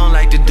 We don't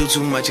like to do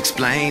too much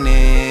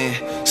explaining.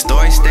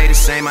 Story stay the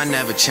same, I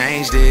never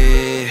changed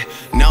it.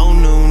 No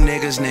new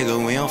niggas,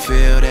 nigga, we don't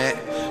feel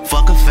that.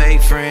 Fuck a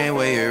fake friend,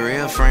 where your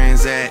real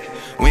friends at?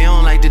 We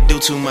don't like to do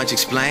too much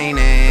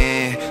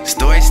explaining.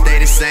 Story stay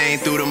the same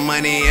through the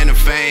money and the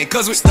fame.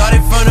 Cause we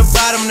started from the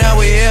bottom, now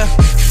we here.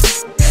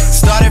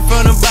 Started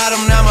from the bottom,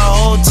 now my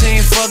whole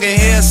team fucking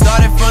here.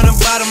 Started from the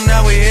bottom,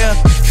 now we here.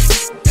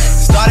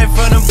 Started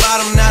from the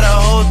bottom, now the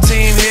whole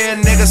team here,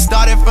 nigga.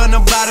 Started from the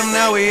bottom,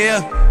 now we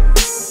here.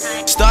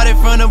 Started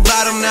from the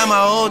bottom, now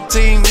my whole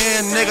team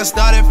here, nigga.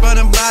 Started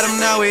from the bottom,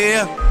 now we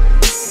here.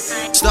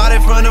 Started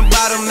from the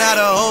bottom, now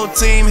the whole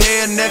team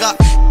here, nigga.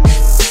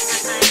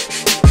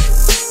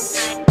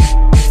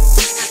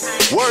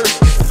 Word.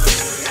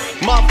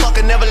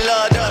 Motherfucker never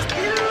loved us.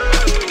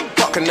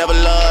 Fucker never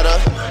loved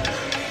us.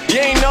 You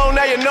ain't know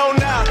now, you know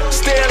now.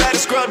 Still at the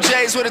scrub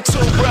J's with a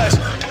toothbrush.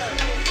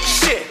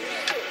 Shit.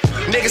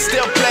 Niggas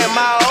still playing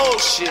my old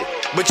shit.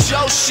 But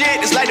your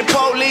shit is like the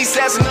police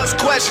asking us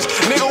questions.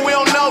 Nigga, we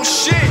don't know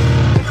shit.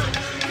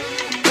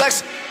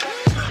 Flex.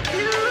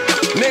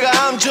 Nigga,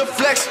 I'm just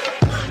flexing.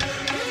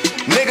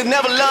 Niggas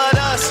never loved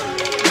us.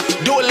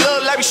 Do it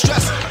look like we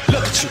stressing.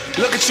 Look at you,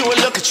 look at you,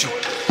 and look at you.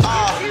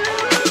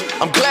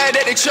 I'm glad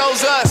that they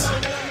chose us.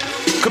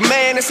 Cause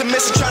man, it's a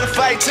mission trying to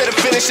fight to the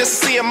finish just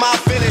to see my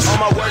finish. On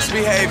my worst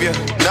behavior,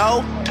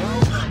 no.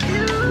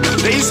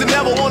 They used to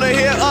never wanna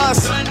hear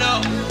us.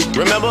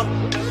 Remember?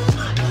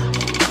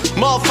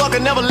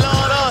 Motherfucker never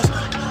loved us.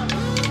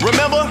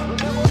 Remember?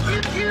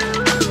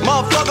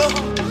 Motherfucker.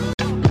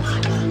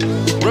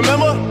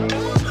 Remember?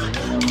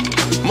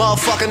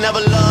 Motherfucker never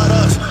loved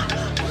us.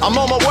 I'm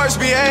on my worst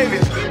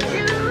behavior.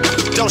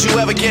 Don't you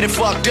ever get it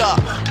fucked up.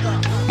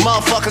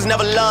 Motherfuckers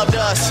never loved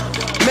us.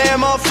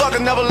 Man, motherfucker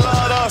never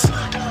loved us.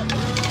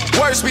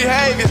 Worst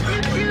behavior.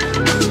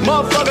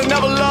 Motherfucker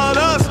never loved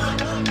us.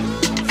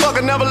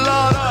 Fucker never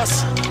loved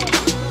us.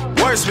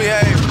 Worst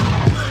behavior.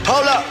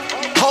 Hold up,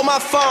 hold my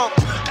phone.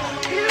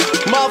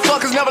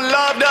 Motherfuckers never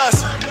loved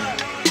us.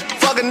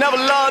 Fucker never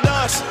loved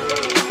us.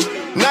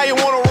 Now you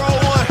wanna roll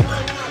one.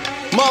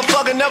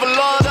 Motherfucker never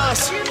loved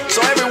us.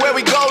 So everywhere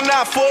we go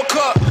now, full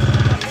cup.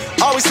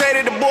 Always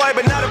hated the boy,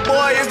 but now the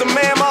boy is the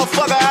man.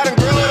 Motherfucker, I done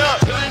grew it up.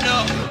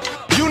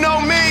 You know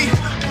me.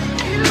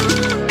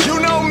 You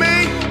know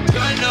me.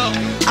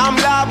 I'm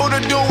liable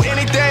to do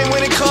anything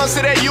when it comes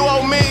to that. You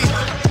owe me.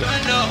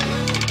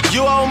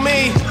 You owe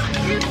me.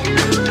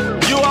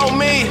 You owe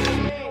me.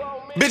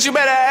 Bitch, you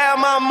better have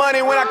my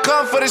money when I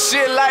come for the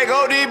shit like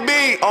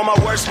ODB. On my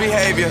worst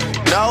behavior,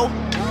 no.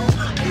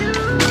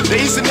 They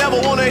used to never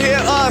wanna hear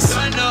us.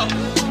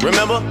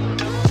 Remember?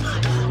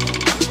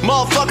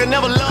 Motherfucker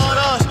never loved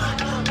us.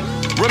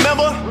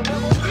 Remember?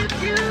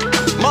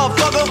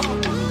 Motherfucker.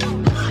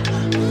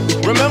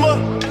 Remember?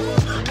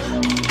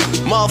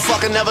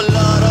 Motherfucker never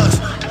loved us.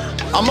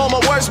 I'm on my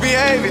worst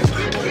behavior.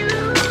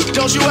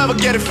 Don't you ever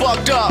get it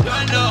fucked up.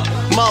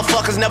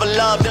 Motherfuckers never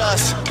loved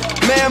us.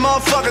 Man,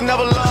 motherfuckers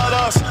never loved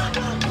us.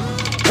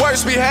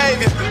 Worst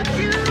behavior.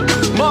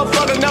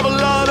 Motherfuckers never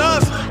loved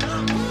us.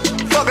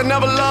 Fucker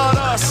never loved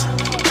us.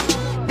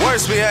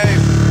 Worst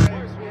behavior.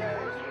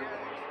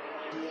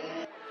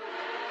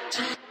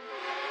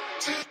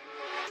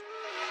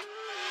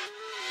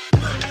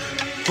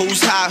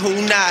 Who's hot,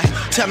 who not?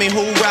 Tell me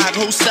who rock,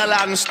 who sell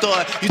out in the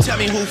store. You tell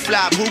me who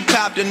flop, who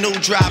copped a new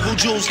drop, who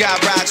jewels got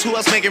rocks, who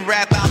else making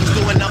rap albums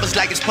doing numbers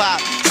like it's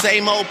pop.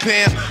 Same old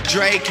pimp,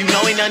 Drake, you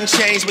know ain't nothing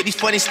changed. With these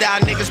funny style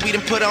niggas we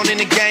done put on in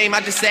the game. I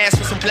just asked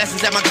for some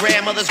blessings at my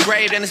grandmother's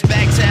grave. Then it's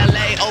back to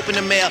LA, open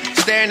the mail,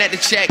 staring at the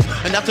check.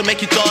 Enough to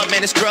make you thought,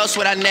 man, this girl's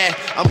what I net.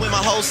 I'm with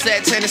my whole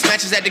set, tennis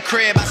matches at the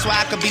crib. I swear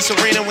I could be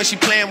Serena when she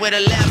playing with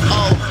her left.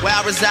 Oh, where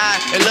I reside,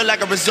 it look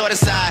like a resort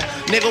aside.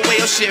 Nigga, where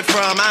your shit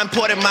from? I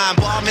imported mine.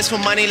 Ball miss for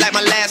money like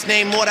my last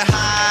name, more than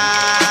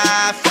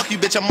high. Fuck you,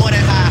 bitch, I'm more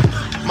than high.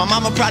 My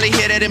mama probably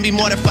hear that and be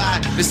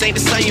mortified. This ain't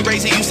the son you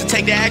raised, he used to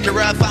take the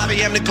Acura at 5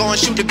 a.m. to go and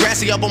shoot the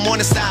grassy up on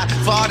the side.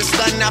 For all the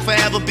stunning, I'll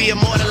forever be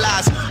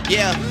immortalized.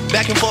 Yeah,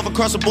 back and forth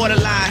across the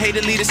borderline. Hate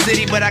to leave the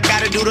city, but I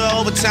gotta do the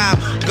overtime.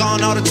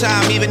 Gone all the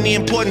time, even the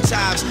important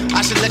times.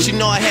 I should let you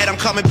know ahead, I'm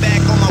coming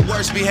back on my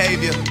worst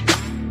behavior.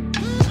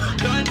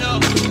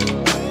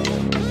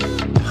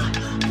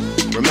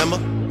 Remember?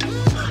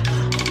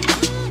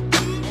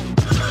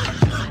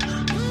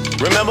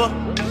 Remember?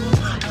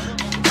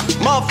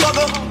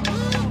 Motherfucker.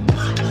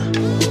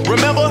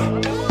 Remember?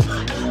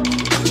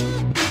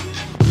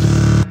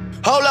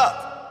 Hold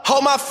up,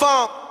 hold my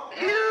phone.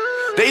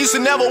 They used to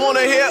never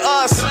wanna hear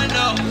us.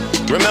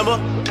 Remember?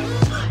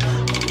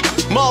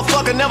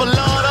 Motherfucker never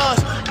loved us.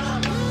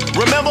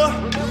 Remember?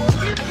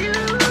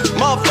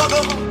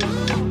 Motherfucker.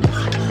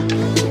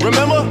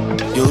 Remember?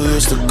 You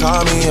used to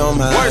call me on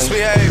my worst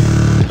behavior.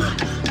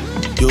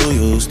 You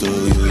used to.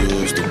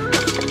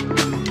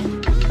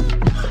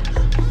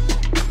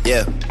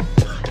 Yeah.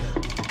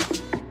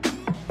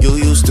 You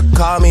used to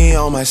call me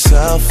on my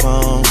cell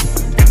phone.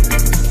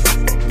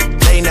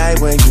 Late night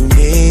when you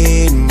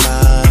need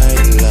my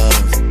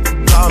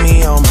love. Call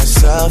me on my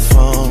cell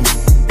phone.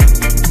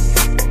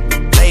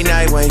 Late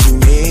night when you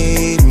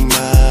need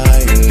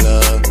my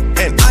love.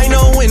 And I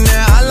know when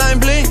that hotline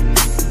blink,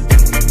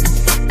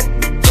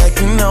 that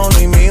can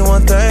only mean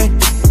one thing.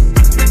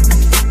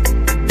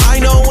 I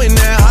know when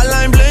that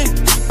hotline blink,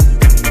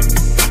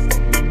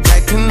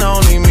 that can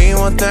only mean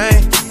one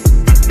thing.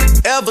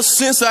 Ever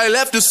since I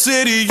left the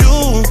city,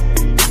 you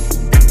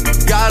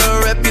got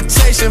a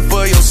reputation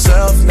for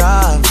yourself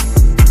now.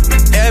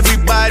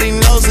 Everybody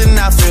knows and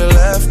I feel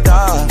left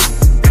out.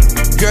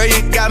 Girl,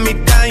 you got me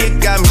down, you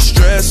got me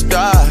stressed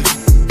out.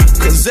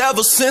 Cause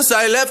ever since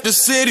I left the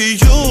city,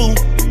 you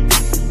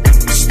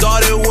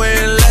started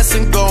wearing less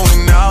and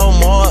going out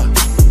more.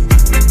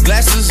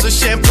 Glasses of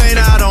champagne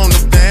out on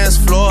the dance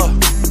floor.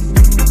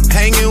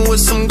 Hanging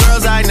with some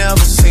girls I never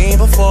seen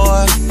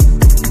before.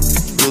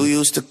 You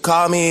used to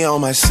call me on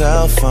my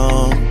cell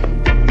phone.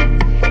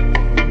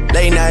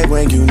 Late night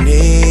when you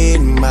need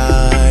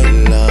my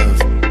love.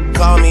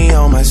 Call me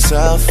on my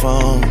cell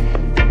phone.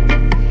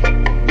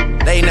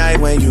 Late night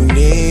when you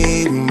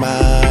need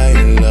my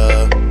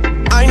love.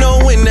 I know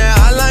when that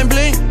hotline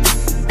blink,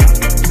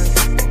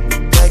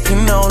 that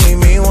can only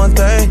mean one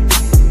thing.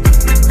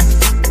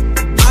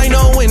 I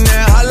know when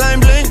that hotline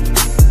blink,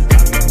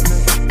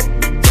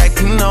 that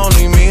can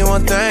only mean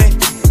one thing.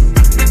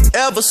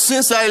 Ever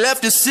since I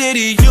left the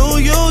city,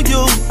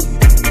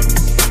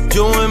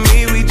 you and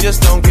me, we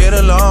just don't get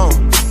along.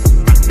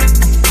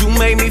 You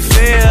make me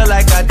feel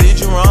like I did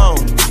you wrong.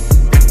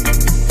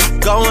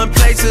 Going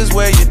places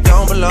where you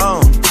don't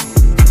belong.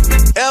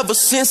 Ever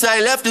since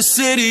I left the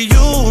city,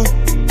 you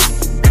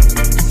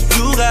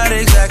got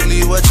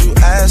exactly what you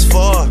asked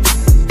for.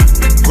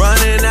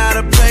 Running out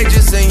of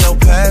pages in your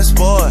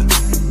passport.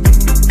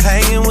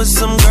 Hanging with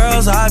some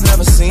girls I've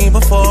never seen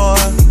before.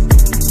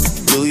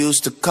 You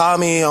used to call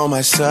me on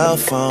my cell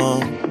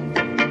phone.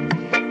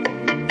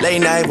 Late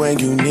night when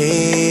you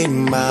need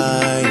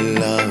my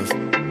love.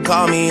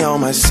 Call me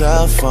on my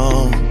cell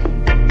phone.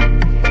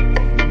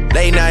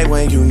 Late night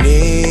when you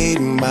need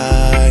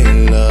my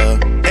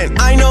love. And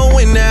I know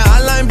when that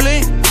hotline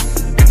blink,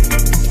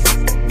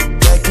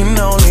 that can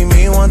only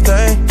mean one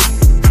thing.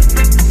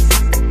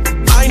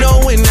 I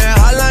know when that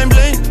hotline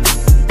blink,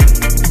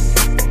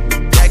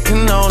 that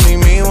can only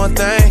mean one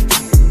thing.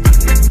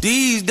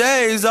 These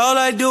days, all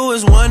I do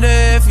is wonder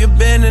if you're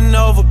bending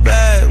over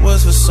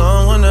backwards for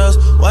someone else.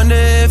 Wonder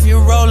if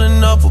you're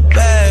rolling up a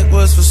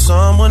backwards for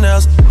someone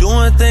else.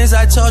 Doing things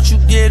I taught you,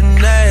 getting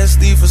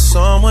nasty for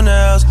someone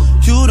else.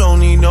 You don't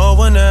need no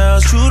one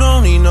else. You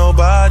don't need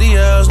nobody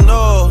else,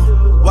 no.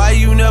 Why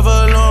you never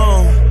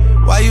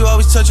alone? Why you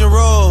always touch and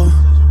roll?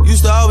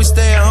 Used to always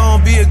stay at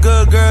home, be a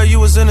good girl, you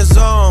was in the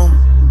zone.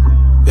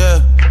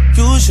 Yeah,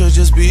 you should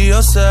just be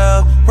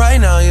yourself. Right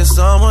now you're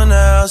someone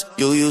else.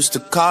 You used to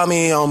call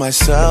me on my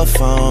cell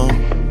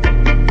phone.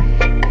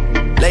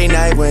 Late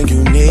night when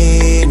you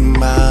need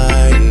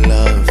my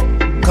love.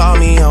 Call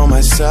me on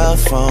my cell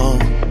phone.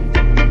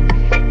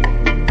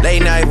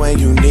 Late night when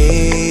you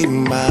need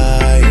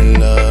my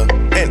love.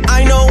 And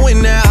I know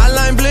when that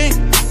hotline blink,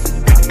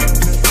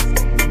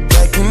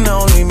 that can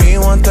only mean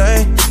one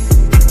thing.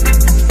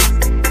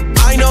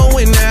 I know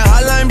when that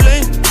hotline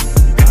blink,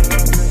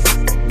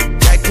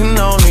 that can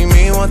only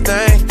mean one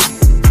thing.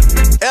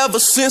 Ever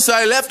since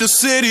I left the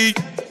city.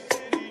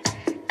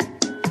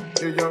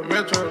 You young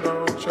Metro, I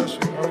don't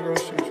trust you, I'm gonna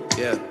shoot you.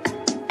 Yeah.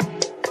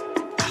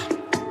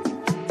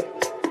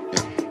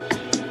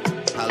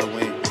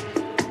 Halloween.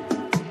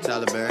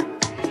 Taliban.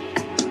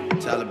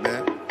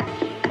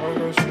 I'm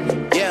gonna shoot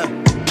you. Yeah.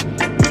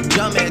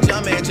 Jumpin',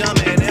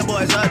 them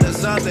boys up to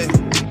something.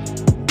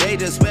 They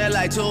just spent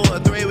like 2 or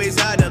 3 weeks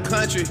out the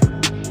country.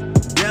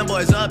 Them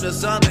boys up to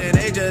something,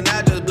 they just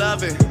not just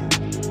bluffing.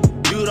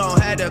 You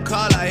don't have to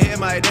call, I hit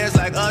my dance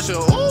like Usher,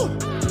 ooh.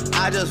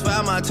 I just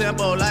found my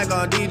tempo like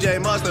on DJ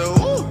Mustard,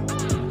 ooh.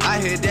 I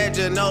hit that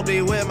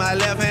Ginobili with my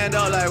left hand,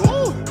 though, like,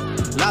 ooh.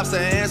 Lobster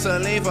and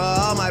saline for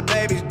all my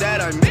babies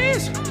that I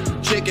miss.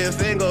 Chicken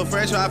finger,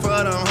 french fry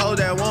for them hoes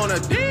that wanna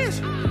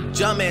dish.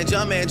 Jumpin',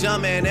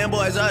 them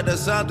boys up to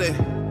something.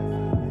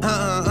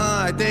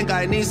 I think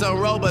I need some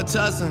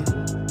Robitussin.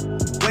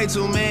 Way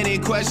too many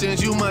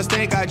questions, you must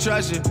think I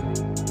trust you.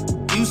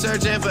 You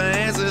searching for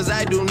answers,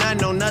 I do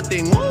not know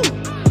nothing, woo.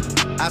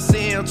 I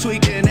see him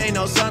tweaking, they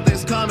know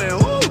something's coming,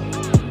 woo.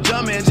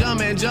 Jumpin',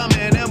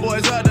 them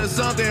boys up to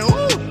something,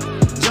 woo.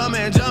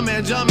 Jumpin',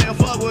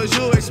 fuck what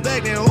you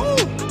expecting, woo.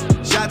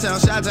 Shout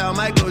out,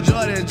 Michael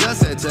Jordan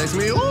just said text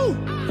me, woo.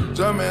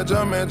 Jumpin'.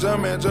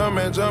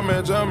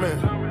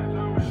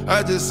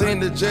 I just seen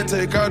the jet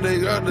take out,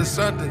 they up to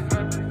something.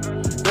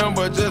 Them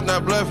boys just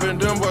not bluffing,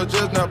 Jumpin',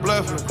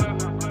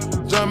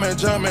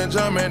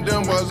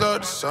 them boys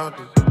up to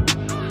something.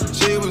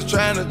 She was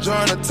trying to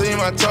join the team,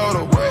 I told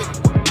her, wait.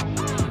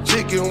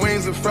 Chicken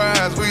wings and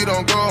fries, we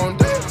don't go on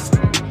dates.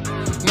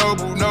 No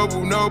boo.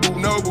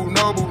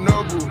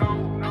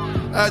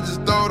 I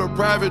just throw a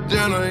private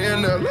dinner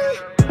in LA.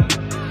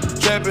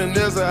 Trapping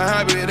is a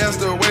hobby, that's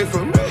the way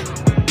for me.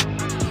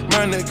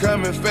 Money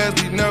coming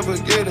fast, we never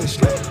getting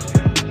straight.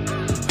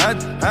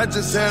 I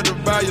just had to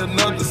buy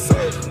another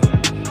safe.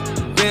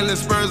 Bentley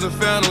Spurs and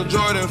Phantom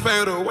Jordan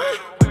fade away.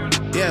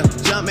 Yeah,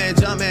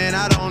 jumpin',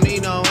 I don't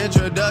need no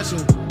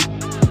introduction.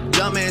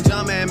 Jumpin',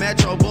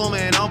 Metro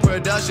boomin' on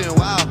production,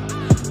 wow.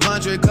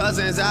 100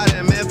 cousins out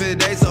in Memphis,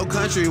 they so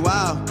country,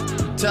 wow.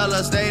 Tell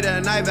her stay the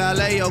night,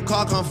 valet your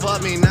car, come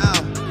fuck me now.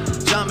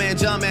 Jumpin',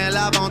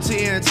 live on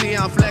TNT,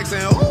 I'm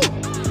flexin', ooh.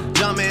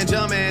 Jumpin',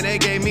 they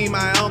gave me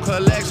my own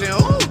collection,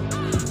 ooh.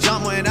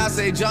 Jump when I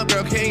say jump,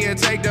 girl, can you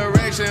take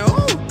direction,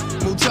 ooh.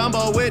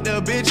 Mutombo with the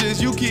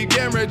bitches, you keep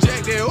getting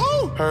rejected,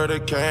 ooh. Heard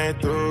it came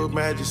through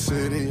Magic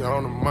City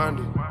on a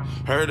Monday.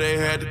 Heard they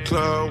had the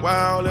club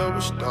wild, it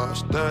was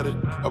star-studded.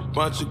 A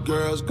bunch of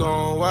girls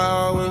going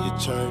wild when your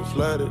chain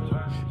flooded.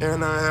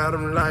 And I had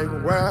them like,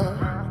 wow,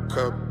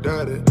 cup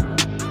dudded.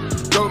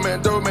 Dope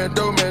man.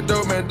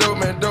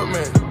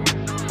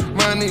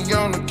 Money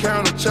on the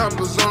counter,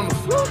 choppers on the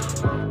floor.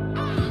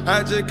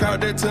 I just caught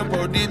that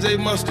tempo, DJ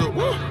Mustard,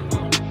 whoa.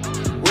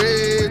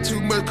 Way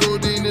too much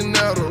codeine and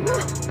out of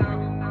road.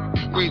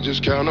 We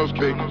just count up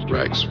big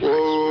racks,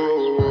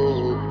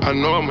 whoa. I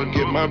know I'ma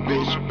get my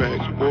bitch back,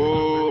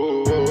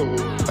 whoa.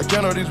 I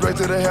count all these racks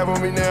that they have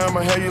on me now,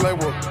 I'ma have you like,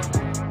 whoa.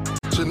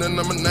 Chanel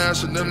number 9,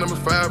 Chanel number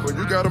 5, but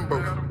you got them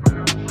both.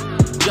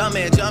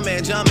 Jumpin', them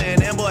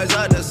boys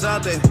up to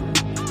something.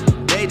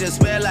 They just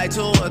spent like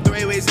 2 or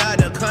 3 weeks out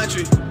the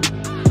country.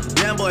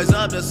 Them boys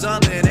up to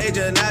something, they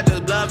just not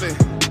just bluffing.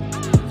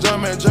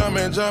 Jumpin',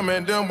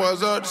 them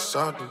boys up to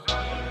something.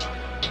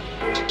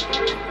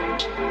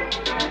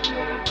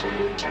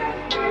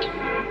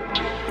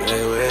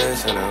 They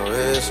wishin'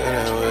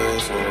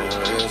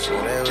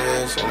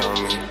 on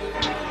me.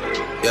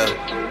 Yeah.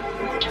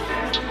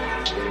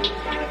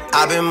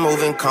 I've been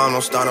moving calm,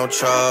 don't start no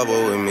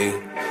trouble with me.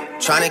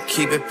 Trying to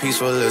keep it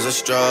peaceful is a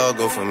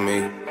struggle for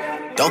me.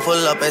 Don't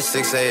pull up at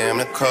 6 a.m.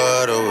 to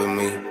cuddle with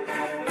me.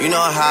 You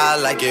know how I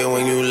like it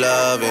when you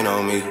loving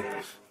on me.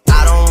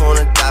 I don't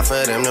wanna die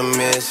for them to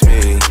miss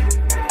me.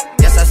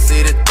 Yes, I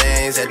see the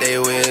things that they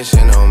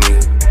wishing on me.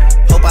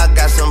 Hope I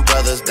got some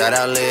brothers that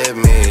outlive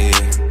me.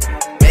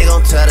 They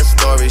gon' tell the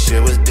story,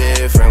 shit was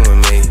different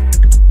with me.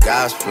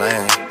 God's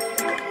plan.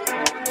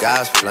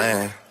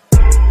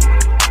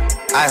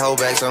 I hold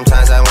back,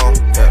 sometimes I won't,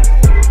 yeah.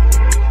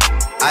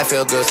 I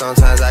feel good,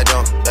 sometimes I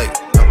don't, hey,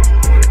 no.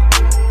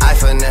 I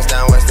finesse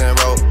down Western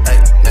Road, hey,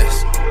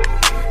 next.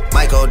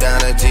 Might go down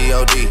to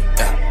G.O.D.,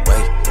 yeah,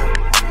 wait.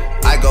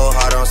 I go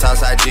hard on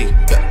Southside G,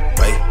 yeah,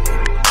 wait.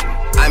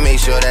 I make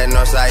sure that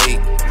Northside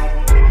eat.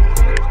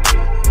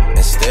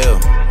 And still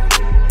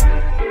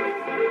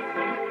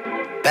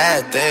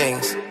bad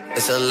things.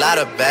 It's a lot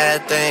of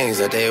bad things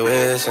that they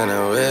wish and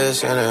they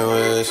wish and they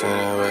wish and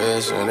they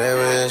wish and they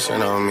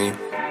wishing on me.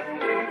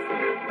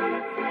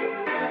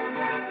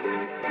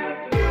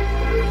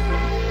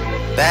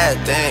 bad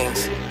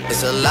things.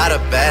 It's a lot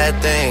of bad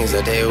things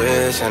that they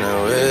wish and they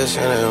wish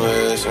and they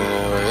wish and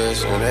they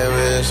wish and they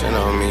wishing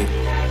on me.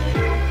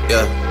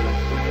 Yeah.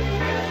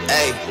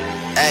 Hey,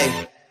 hey.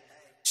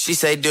 She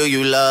say, do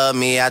you love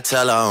me? I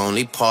tell her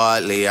only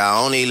partly. I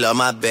only love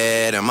my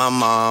bed and my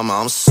mom,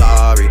 I'm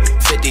sorry.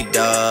 50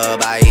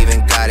 dub, I even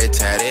got it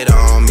tatted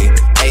on me.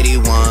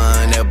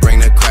 81, they'll bring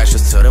the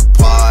crashers to the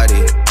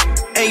party.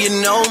 And you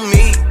know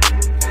me,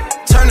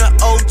 turn the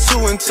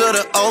 02 into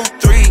the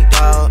 03,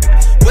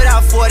 dawg.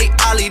 Without 40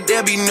 Ollie,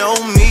 there be no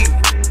me.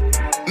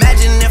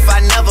 Imagine if I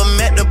never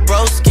met the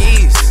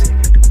broskies.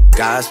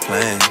 God's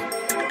plan,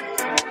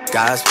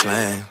 God's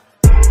plan.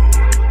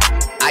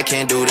 I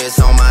can't do this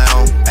on my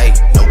own, ayy,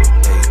 no,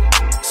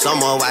 ayy.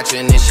 Someone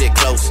watching this shit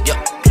close,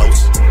 yup,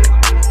 close.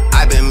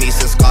 I've been me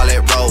since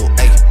Scarlet Road,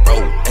 ayy,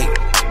 road,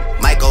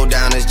 ayy. Might go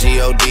down as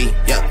G.O.D.,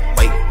 yup,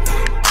 wait.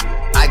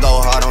 I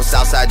go hard on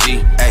Southside G,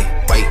 ayy,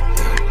 wait.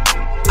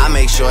 I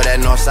make sure that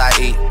Northside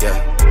eat,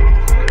 yeah.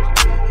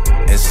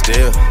 And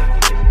still,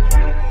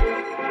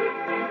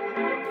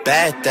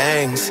 bad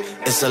things.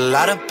 It's a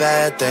lot of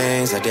bad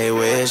things that they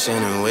wishing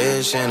and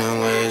wishing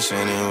and wishing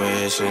and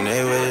wishing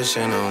they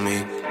wishing on me.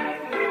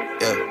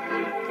 Yeah,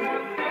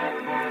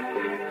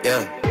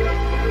 yeah.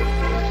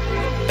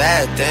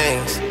 Bad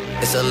things.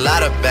 It's a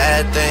lot of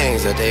bad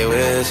things that they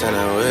wish and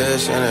they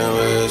wish and they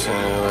wish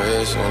and they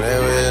wish and they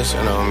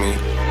wishing on me.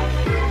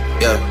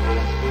 Yeah.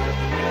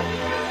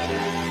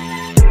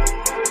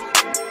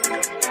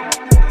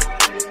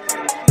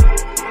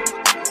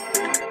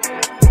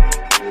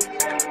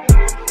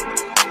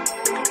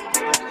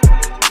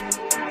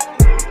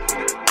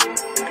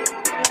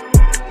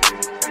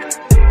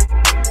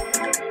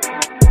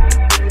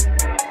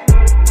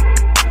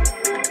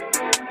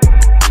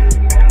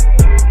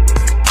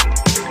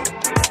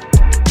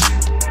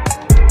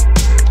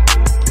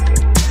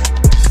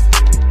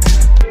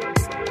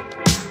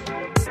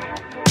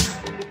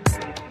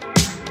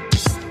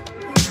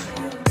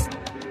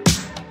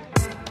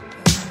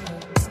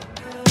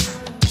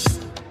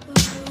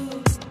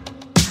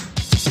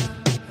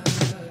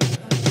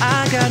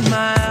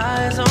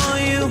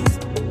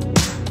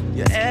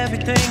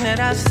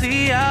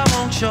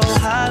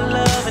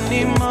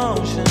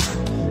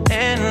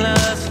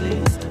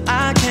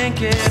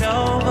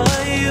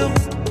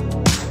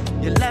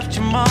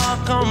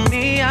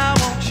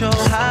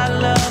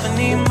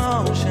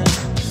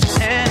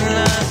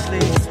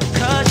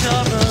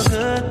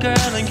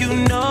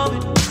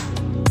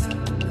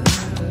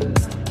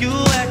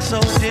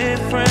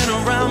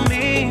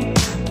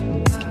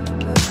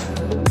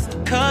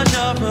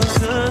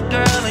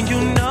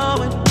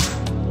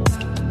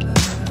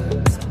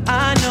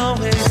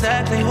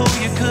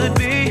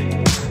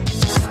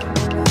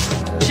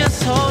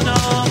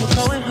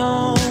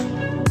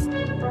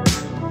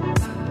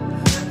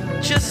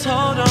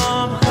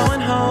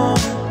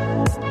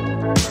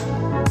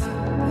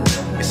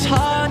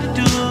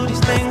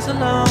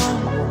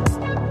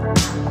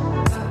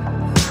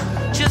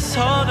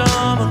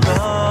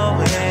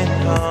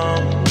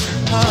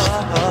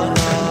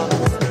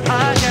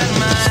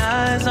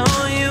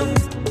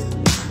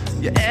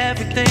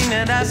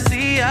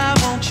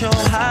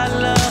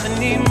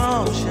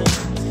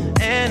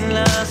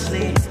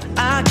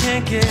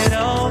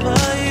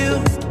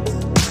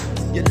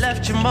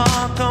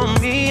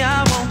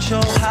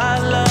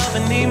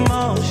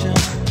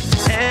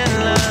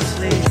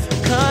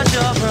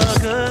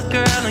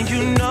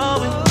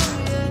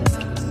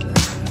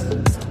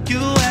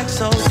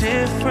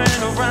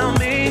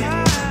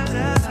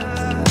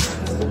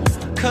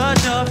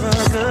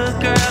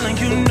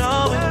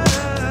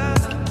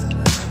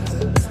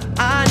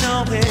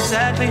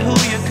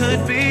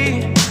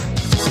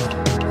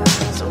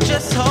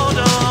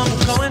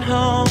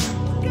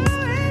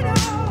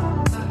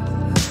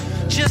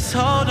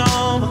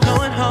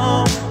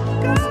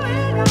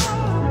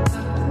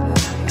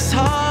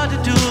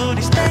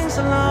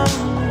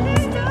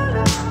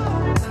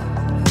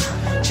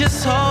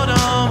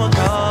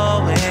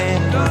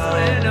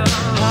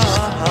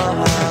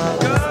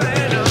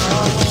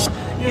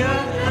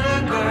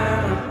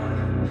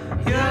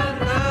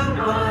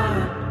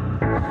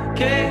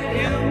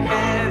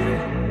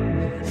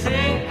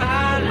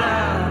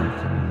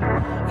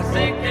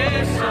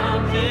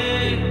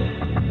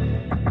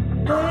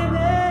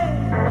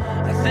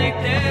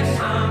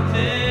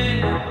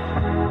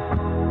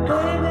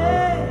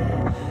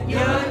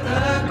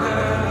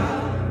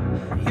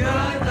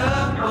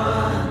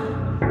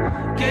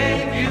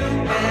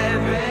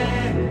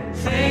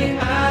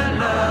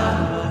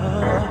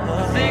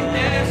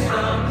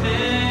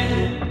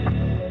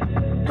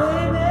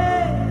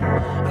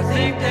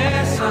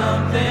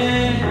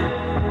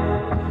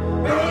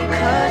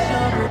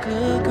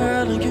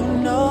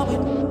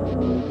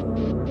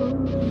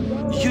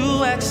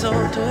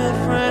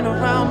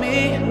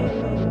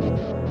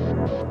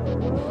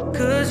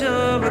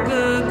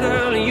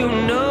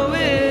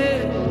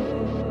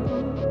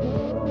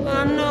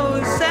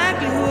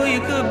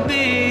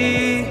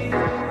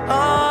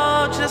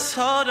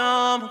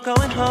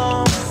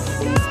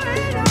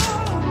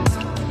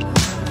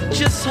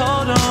 Just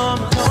hold on,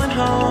 we're going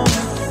home.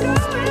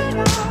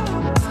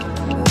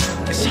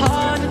 It's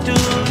hard to do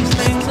these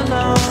things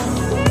alone.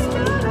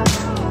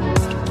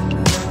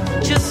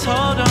 Just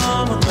hold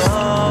on, we're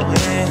going home.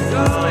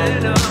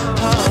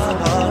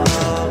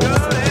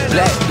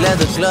 Black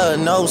leather glove,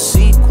 no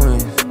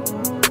sequins.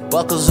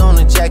 Buckles on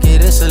the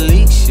jacket, it's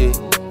elite shit.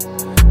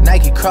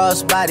 Nike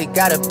crossbody,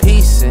 got a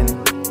piece in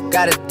it.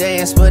 Gotta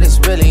dance, but it's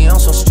really on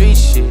some street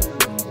shit.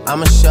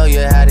 I'ma show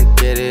you how to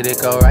get it. It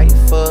go right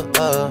foot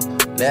up,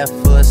 left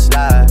foot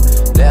slide.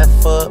 Left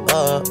foot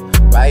up,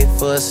 right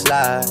foot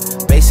slide.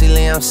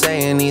 Basically, I'm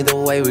saying either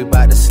way, we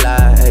bout to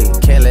slide. Hey,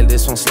 can't let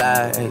this one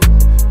slide. Hey.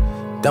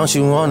 Don't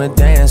you wanna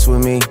dance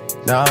with me?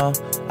 No,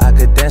 I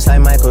could dance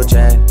like Michael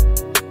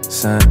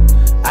Jackson.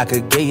 I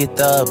could get you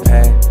the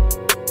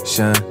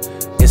passion.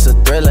 It's a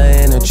thriller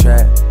in a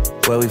trap.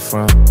 Where we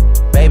from?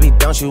 Baby,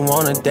 don't you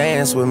wanna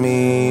dance with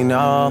me?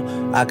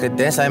 No, I could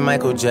dance like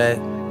Michael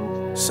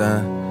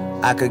Jackson.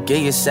 I could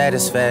get you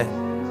satisfaction.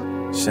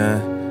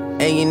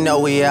 And you know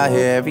we out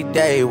here every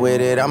day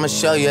with it. I'ma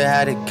show you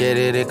how to get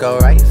it. It go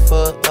right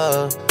foot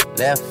up,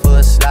 left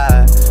foot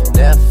slide.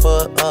 Left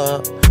foot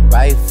up,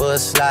 right foot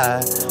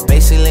slide.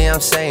 Basically,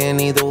 I'm saying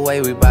either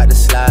way, we bout to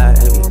slide.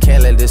 Hey,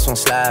 can't let this one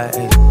slide.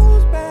 Hey.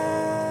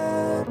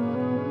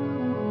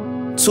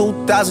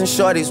 2,000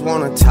 shorties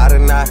wanna tie the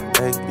knot,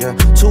 hey, yeah.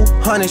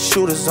 200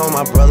 shooters on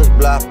my brother's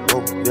block,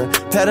 oh, yeah.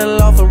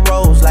 Pedal off the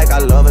roads like I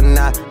love or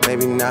not,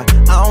 maybe not.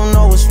 I don't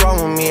know what's wrong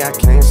with me, I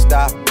can't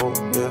stop, oh,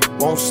 yeah.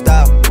 Won't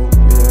stop, oh,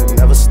 yeah,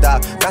 never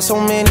stop. Got so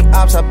many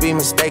ops, I be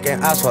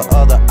mistaken ops for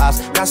other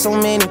ops. Got so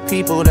many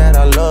people that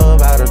I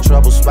love out of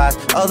trouble spots.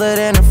 Other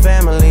than the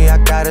family, I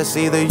got it's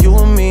either you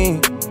or me.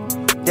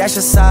 That's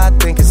just how I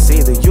think it's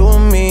either you or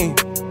me.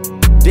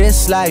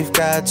 This life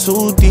got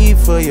too deep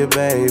for you,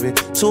 baby.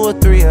 2 or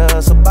 3 of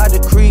us about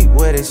to creep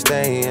where they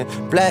stayin'.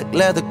 Black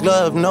leather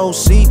glove, no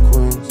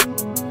sequins.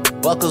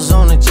 Buckles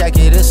on the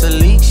jacket, it's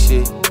elite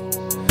shit.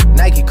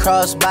 Nike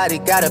crossbody,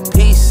 got a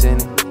piece in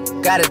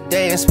it. Gotta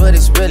dance, but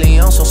it's really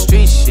on some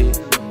street shit.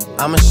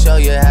 I'ma show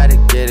you how to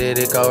get it.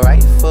 It go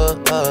right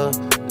foot up,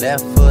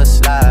 left foot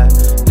slide.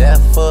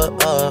 Left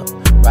foot up,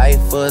 right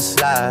foot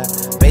slide.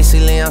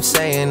 Basically, I'm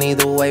saying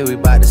either way, we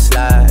bout to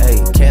slide.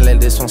 Hey, can't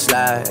let this one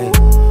slide. Hey.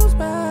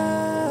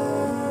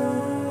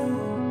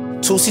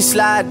 2C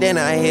slide, then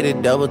I hit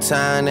it double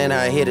time. Then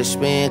I hit a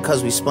spin,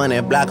 cause we spun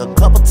that block a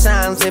couple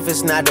times. If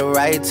it's not the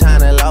right time,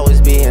 there'll always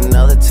be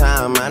another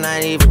time. I'm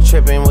not even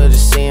tripping, we'll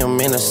just see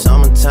him in the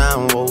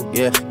summertime. Whoa,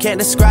 yeah. Can't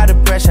describe the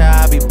pressure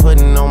I be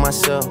putting on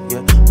myself,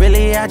 yeah.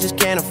 Really, I just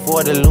can't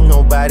afford to lose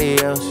nobody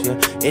else, yeah.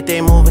 If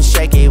they moving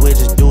shaky, we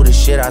just do the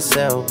shit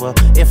ourselves, well.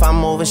 If I'm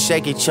moving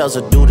shaky, Chels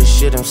will do the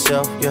shit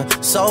himself, yeah.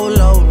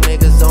 Solo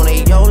niggas on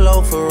a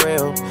YOLO for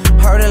real.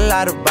 Heard a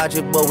lot about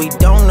you, but we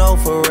don't know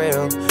for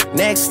real.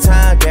 Next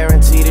time,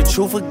 guarantee the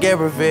truth will get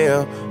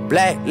revealed.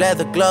 Black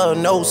leather glove,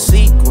 no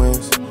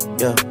sequins.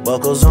 Yeah,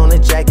 buckles on the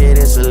jacket,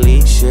 it's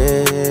elite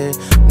shit.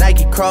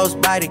 Nike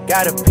crossbody,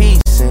 got a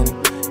piece in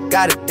it.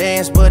 Gotta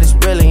dance, but it's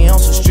really on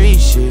some street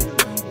shit.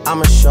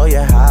 I'ma show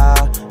you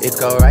how. It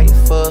go right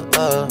foot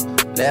up,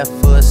 left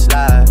foot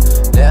slide.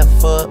 Left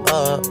foot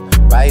up,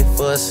 right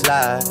foot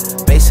slide.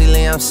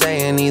 Basically, I'm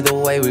saying either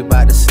way, we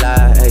bout to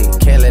slide. Hey,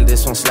 can't let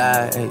this one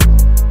slide. Hey.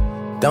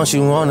 Don't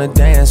you wanna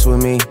dance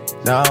with me?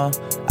 No,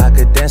 I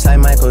could dance like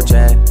Michael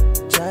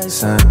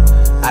Jackson.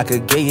 I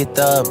could get you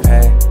the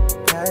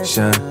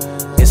passion.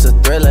 It's a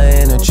thriller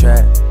in a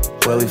trap.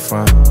 Where we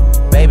from?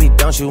 Baby,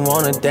 don't you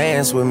wanna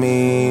dance with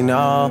me?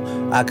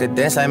 No, I could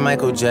dance like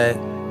Michael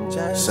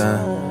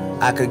Jackson.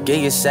 I could get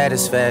you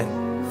satisfaction.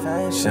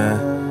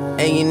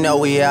 And you know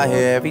we out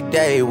here every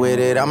day with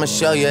it. I'ma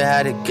show you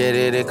how to get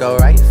it. It go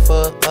right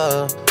foot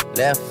up,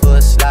 left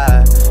foot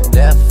slide.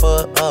 Left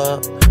foot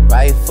up,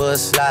 right foot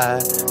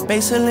slide.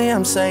 Basically,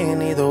 I'm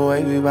saying either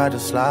way, we bout to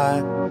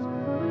slide.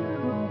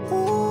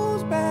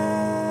 Who's back?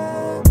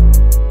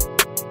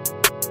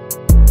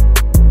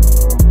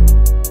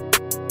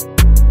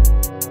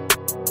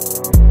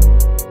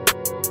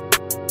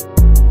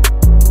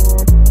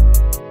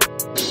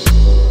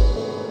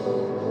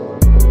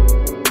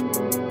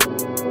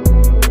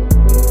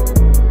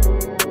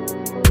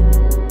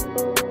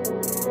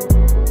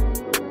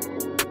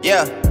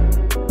 Yeah.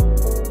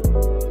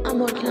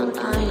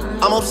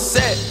 I'm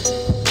upset.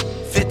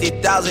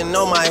 50,000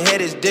 on my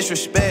head is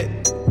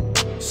disrespect.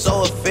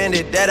 So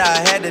offended that I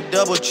had to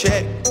double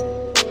check.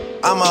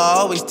 I'ma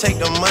always take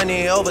the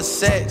money over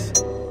sex.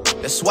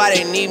 That's why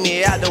they need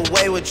me out the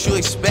way, what you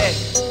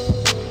expect.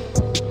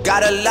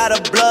 Got a lot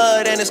of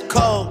blood and it's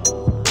cold.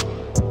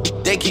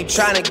 They keep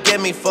trying to get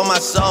me for my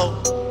soul.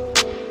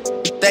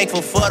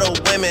 Thankful for the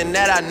women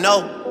that I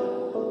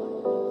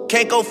know.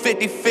 Can't go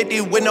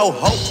 50-50 with no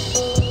hope.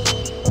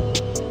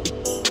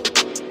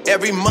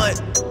 Every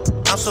month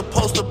I'm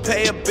supposed to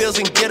pay her bills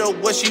and get her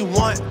what she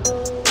want.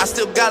 I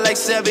still got like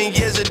 7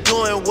 years of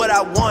doing what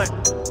I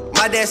want.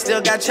 My dad still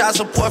got child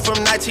support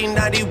from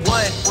 1991.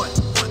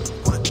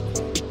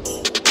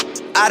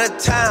 Out of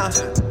town,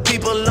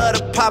 people love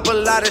to pop a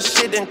lot of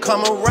shit and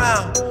come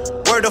around.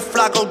 Word to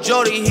Flacco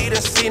Jody, he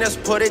done seen us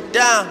put it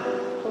down.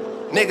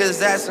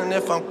 Niggas asking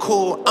if I'm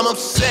cool, I'm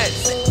upset.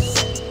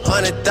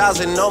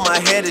 100,000 on my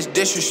head is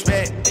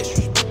disrespect.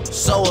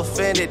 So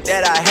offended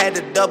that I had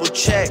to double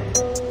check.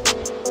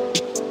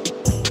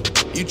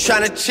 You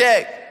tryna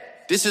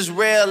check? This is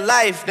real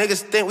life,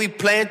 niggas think we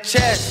playing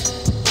chess.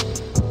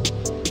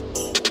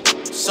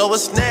 So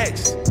what's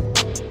next?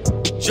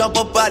 Jump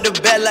up out the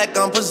bed like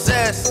I'm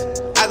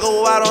possessed. I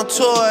go out on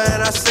tour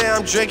and I say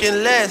I'm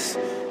drinking less.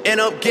 End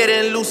up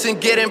getting loose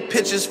and getting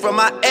pictures from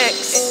my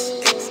ex.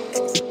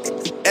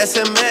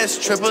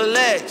 SMS, triple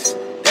X.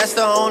 That's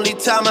the only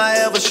time I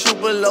ever shoot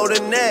below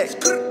the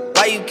neck.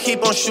 Why you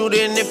keep on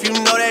shooting if you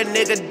know that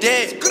nigga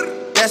dead?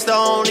 That's the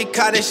only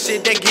kind of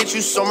shit that gets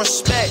you some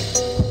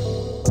respect.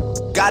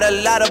 Got a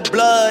lot of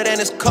blood and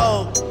it's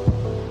cold.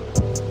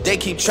 They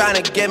keep trying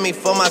to get me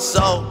for my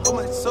soul.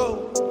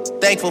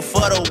 Thankful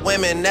for the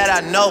women that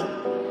I know.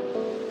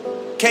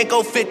 Can't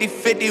go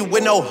 50-50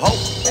 with no hope.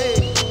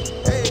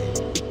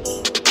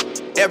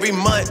 Every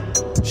month,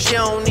 she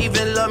don't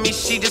even love me,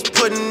 she just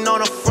putting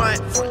on a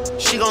front.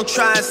 She gon'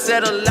 try and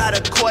settle out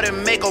of court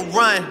and make a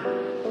run.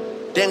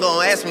 Then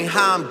gon' ask me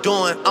how I'm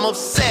doing, I'm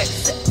upset.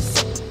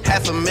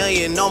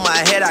 $500,000 on my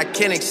head I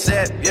can't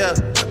accept, yeah.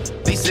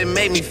 At least it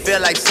made me feel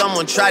like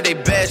someone tried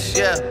their best,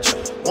 yeah.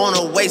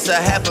 Wanna waste a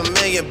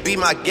 $500,000, be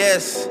my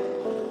guest.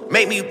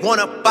 Make me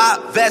wanna buy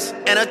a vest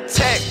and a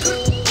tech.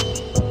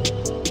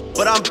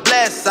 But I'm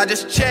blessed, I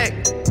just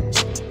checked.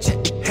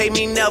 Hate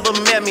me, never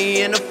met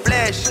me in the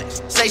flesh.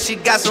 Say she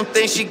got some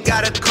things she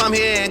gotta come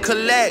here and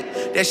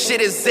collect. That shit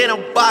is in a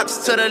box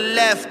to the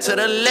left, to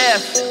the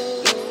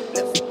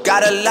left.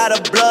 Got a lot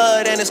of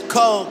blood and it's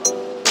cold.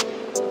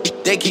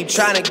 They keep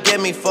trying to get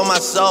me for my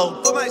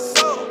soul.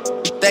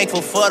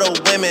 Thankful for the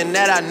women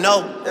that I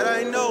know.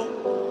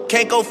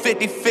 Can't go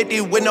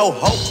 50-50 with no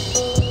hope.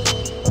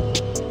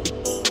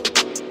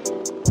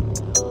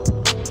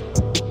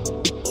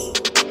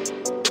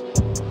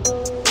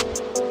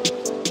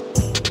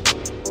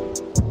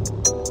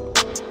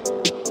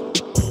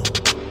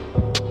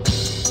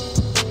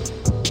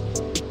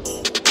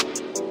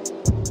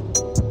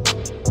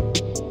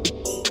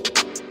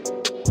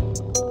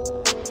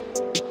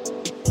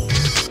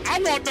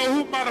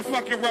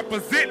 Motherfucking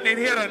representing it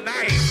here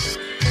tonight.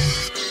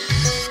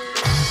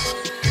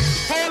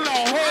 Hold on.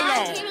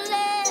 I keep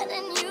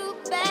letting you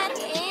back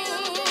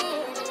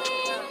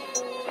in.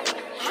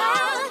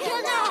 How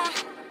can I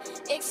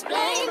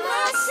explain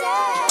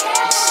myself?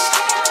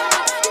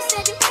 You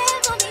said you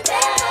cared for me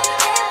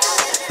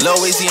better.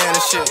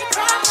 Louisiana shit.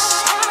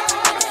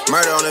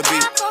 Murder on the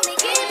beat.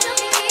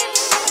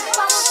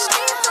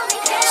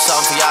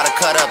 Something for y'all to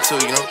cut up to,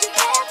 you know?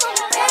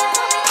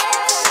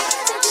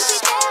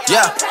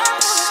 Yeah.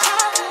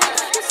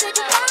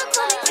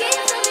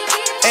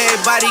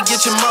 Everybody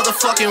get your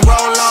motherfucking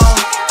roll on.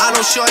 I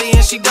know shorty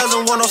and she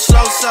doesn't want no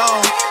slow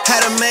song.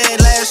 Had a man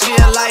last year,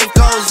 life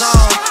goes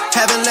on.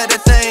 Haven't let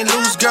that thing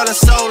loose, girl, in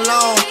so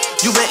long.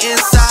 You been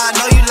inside,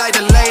 know you like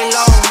to lay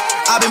low.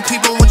 I've been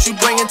peeping what you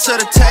bringing to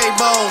the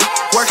table.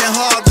 Working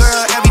hard,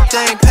 girl,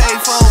 everything paid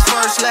for.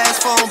 First,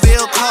 last phone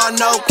bill, car,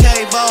 no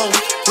cable.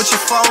 With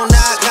your phone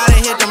out, gotta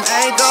hit them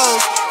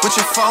angles. With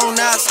your phone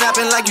out,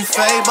 snapping like you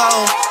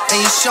Fable. And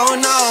you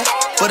showing off,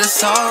 but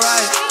it's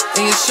alright.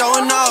 And you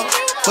showing off,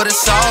 but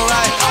it's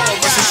alright.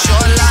 It's a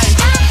short life,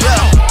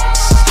 yeah.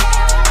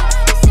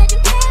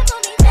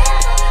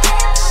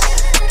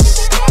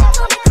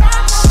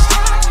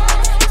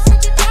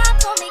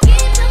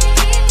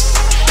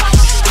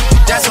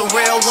 That's a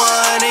real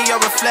one in your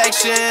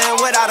reflection.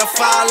 Without a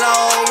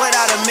follow,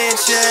 without a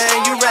mention.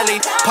 You really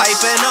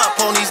piping up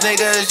on these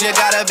niggas. You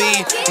gotta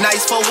be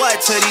nice for what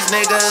to these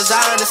niggas?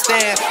 I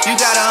understand. You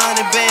got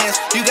 100 bands,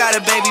 you got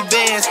a baby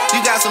Benz,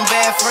 you got some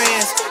bad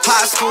friends.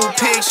 High school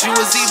pics, you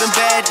was even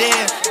bad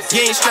then.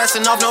 You ain't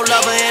stressing off no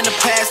lover in the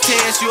past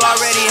tense. You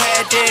already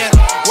had them.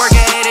 Work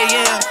at 8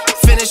 a.m.,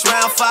 finish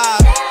round 5.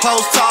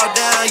 Post talk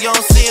down, you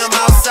don't see them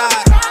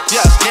outside.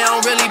 Yeah, they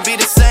don't really be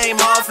the same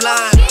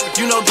offline.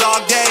 You know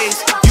dog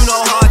days, you know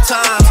hard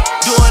times.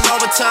 Doing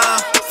overtime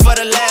for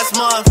the last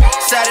month.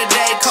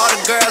 Saturday, call the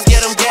girls,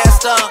 get them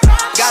gassed up.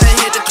 Gotta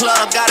hit the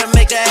club, gotta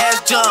make the ass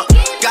jump.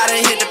 Gotta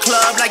hit the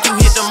club like you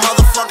hit the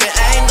motherfucking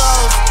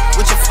angles.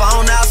 With your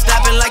phone out,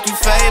 snapping like you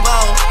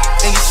Fable.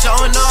 And you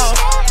showing off,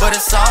 but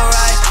it's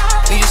alright.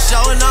 And you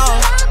showing off,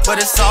 but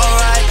it's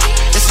alright.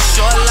 It's a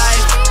short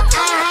life.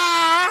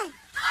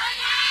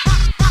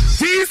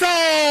 These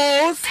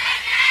hoes,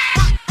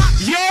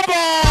 your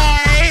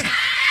boy,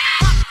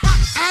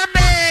 I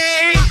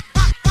may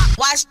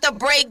watch the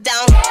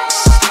breakdown.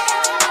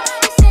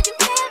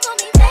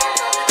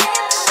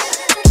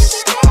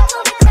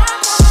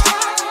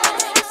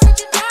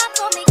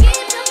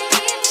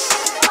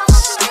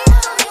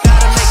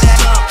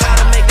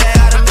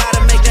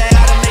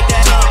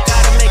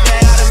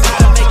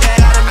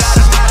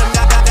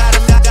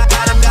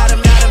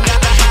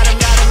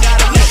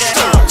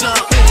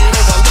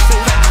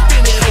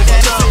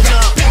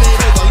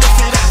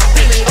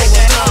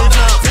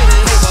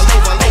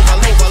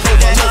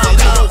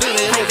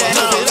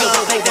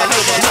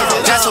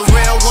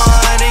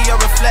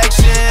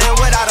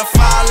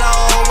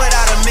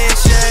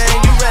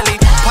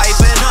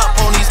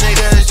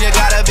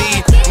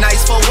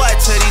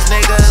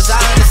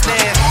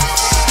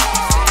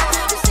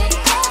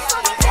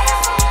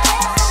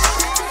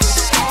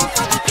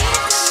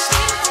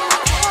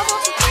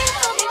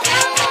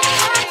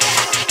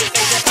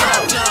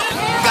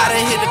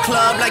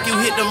 club like you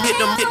hit them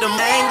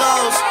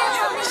angles.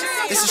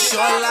 It's a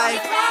short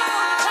life.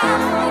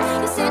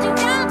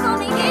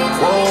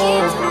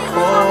 Whoa.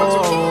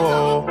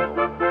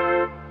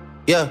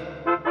 Yeah.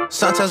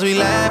 Sometimes we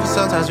laugh and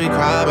sometimes we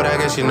cry, but I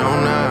guess you know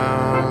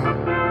now.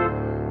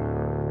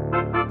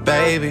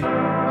 Baby,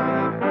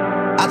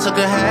 I took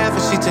a half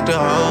and she took the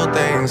whole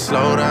thing.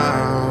 Slow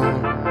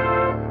down.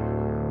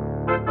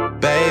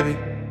 Baby,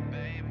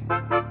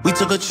 we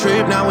took a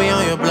trip, now we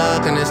on your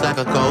block and it's like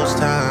a ghost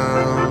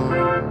town.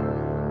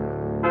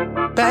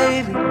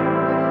 Baby,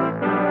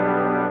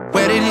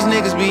 where did these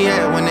niggas be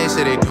at when they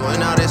say they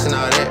doing all this and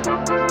all that?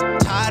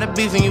 Tired of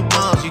beefing you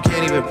bums, you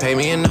can't even pay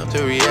me enough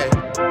to react.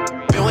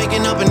 Been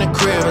waking up in the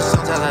crib and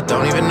sometimes I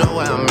don't even know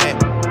where I'm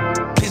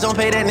at. Please don't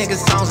play that nigga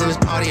songs in this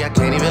party, I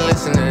can't even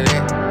listen to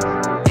that.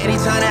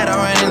 Anytime that I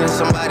run into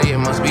somebody, it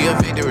must be a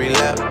victory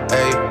lap.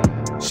 Hey,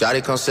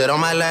 shawty come sit on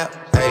my lap.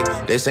 Hey,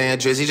 they saying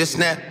Drizzy just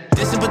snap.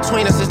 This in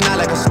between us is not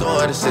like a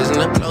store, this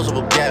isn't a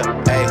closable gap.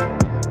 Hey,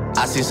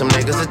 I see some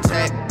niggas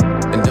attack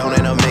and don't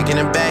end up making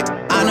it back.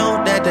 I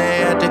know that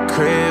they at the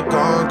crib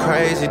going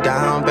crazy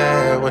down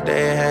bad. What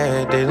they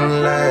had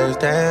didn't last,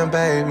 damn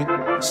baby.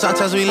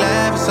 Sometimes we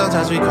laugh and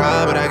sometimes we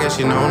cry, but I guess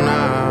you know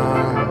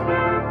now.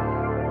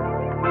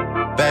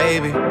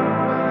 Baby,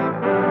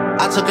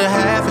 I took a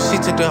half and she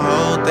took the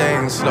whole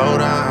thing. Slow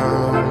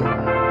down.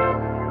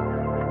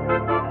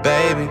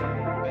 Baby,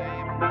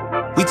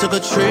 we took a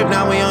trip,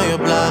 now we on your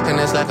block and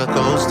it's like a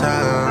ghost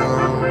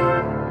town.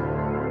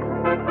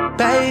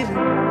 Baby,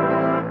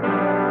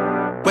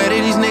 where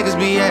did these niggas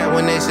be at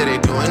when they say they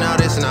doing all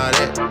this and all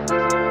that?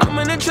 I'm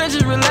in the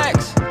trenches,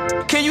 relax.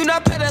 Can you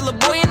not pet that little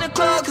boy in the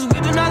club? Cause we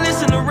do not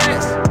listen to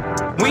rest.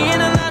 We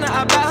in Atlanta,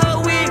 I buy her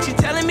wig, she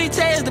telling me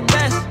Tay is the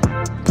best.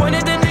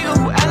 Pointed the nigga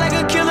who act like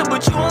a killer,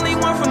 but you only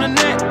one from the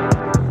net.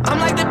 I'm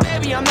like the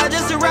baby, I'm not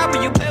just a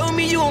rapper. You play with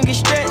me, you won't get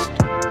stretched.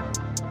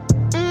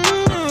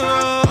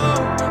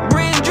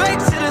 Bring Drake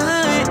to the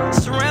hood,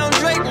 surround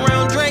Drake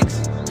around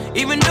Drakes.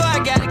 Even though I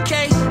got a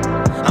case,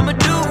 I'ma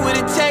do what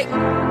it take.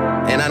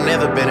 And I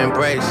never been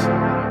embraced,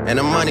 and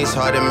the money's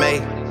hard to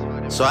make.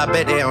 So I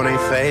bet they on their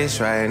face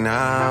right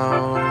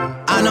now.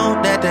 I know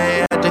that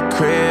they at the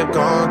crib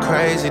going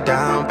crazy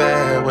down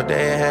bad. What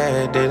they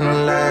had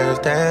didn't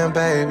last, damn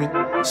baby.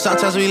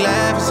 Sometimes we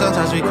laugh and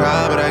sometimes we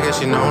cry, but I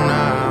guess you know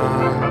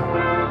now.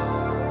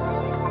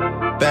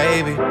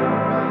 Baby,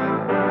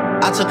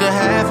 I took a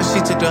half and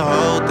she took the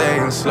whole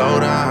thing. Slow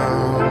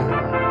down.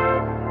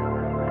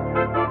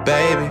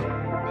 Baby,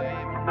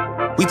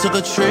 we took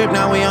a trip,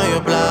 now we on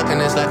your block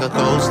and it's like a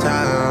ghost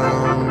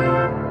town.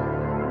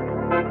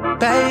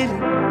 Baby,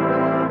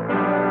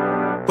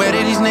 where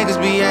did these niggas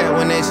be at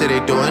when they say they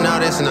doing all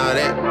this and all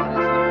that?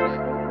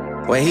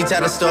 When he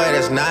tell the story,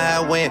 that's not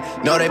how it went.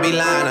 No, they be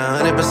lying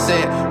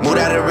 100%. Moved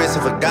out of the wrist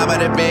and forgot about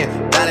the bend.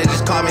 Now they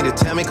just call me to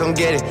tell me come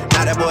get it.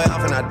 Now that boy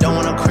off and I don't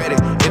want no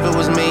credit. If it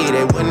was me,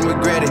 they wouldn't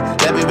regret it.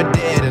 Left me for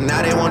dead and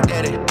now they won't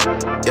dead it.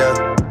 Yeah.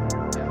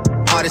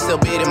 Heart is still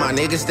beating, my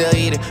niggas still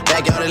eating.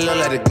 Backyard it look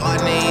like the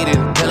garden they eating.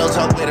 Pillow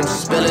talk with him, she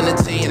spilling the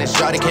tea. And then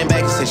shorty came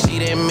back and said she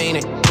didn't mean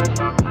it.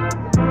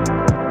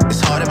 It's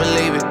hard to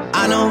believe it.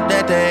 I know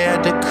that they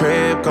at the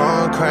crib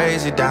going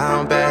crazy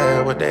down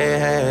bad. What they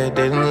had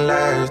didn't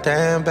last,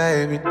 damn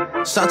baby.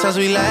 Sometimes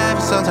we laugh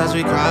and sometimes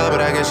we cry,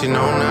 but I guess you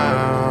know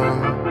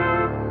now.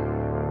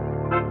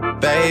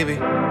 Baby,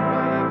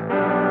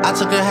 I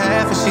took a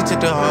half and she took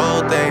the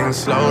whole thing.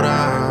 Slow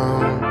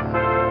down.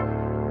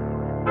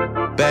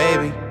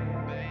 Baby,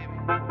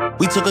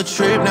 we took a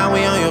trip, now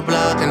we on your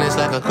block and it's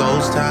like a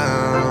ghost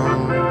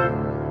town.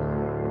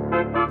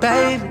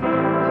 Baby,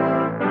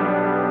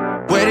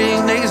 where do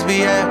these niggas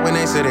be at when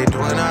they say they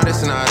doing all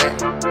this and all that?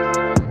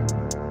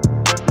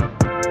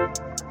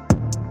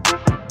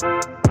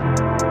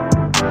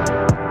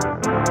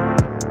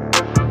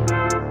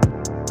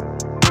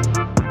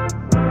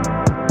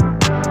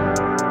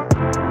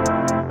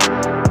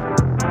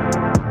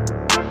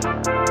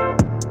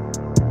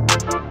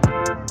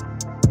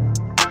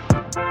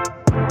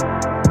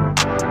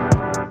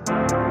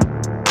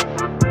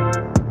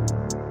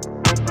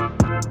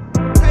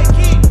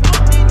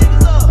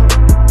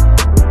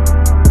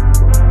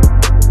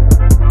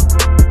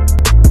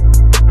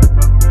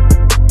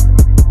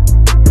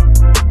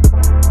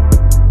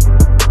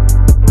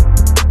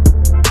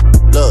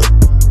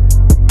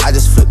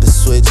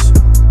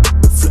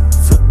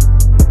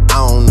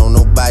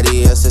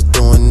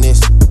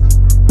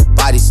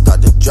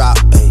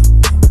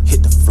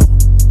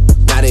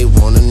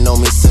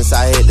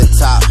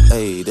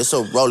 It's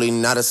a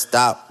rolling, not a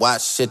stop.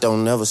 Watch shit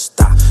don't never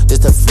stop. This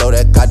the flow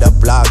that got the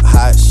block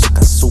hot. Shit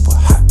got super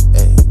hot.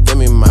 Ay, give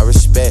me my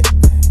respect.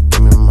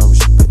 Give me my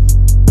respect.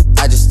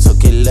 I just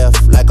took it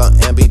left like on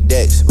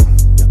ambidex.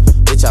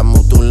 Bitch, I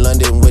moved through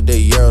London with the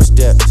Euro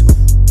steps.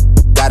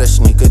 Got a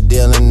sneaker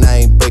deal and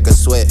I ain't break a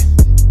sweat.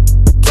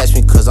 Catch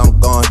me cause I'm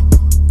gone.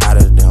 Out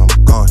of there, I'm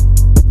gone.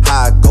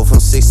 How I go from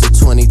 6 to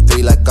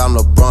 23 like I'm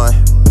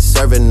LeBron.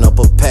 Serving up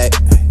a pack.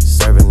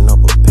 Serving up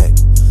a pack.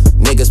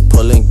 Niggas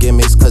pulling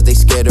gimmicks cause they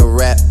scared to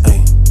rap.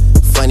 Ay.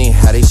 Funny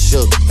how they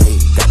shook. Ay.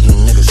 Got you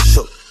niggas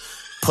shook.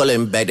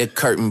 Pulling back the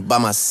curtain by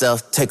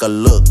myself, take a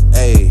look.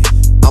 Ayy,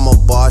 I'm a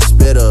bar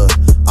spitter,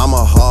 I'm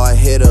a hard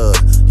hitter.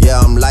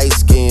 Yeah, I'm light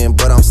skinned,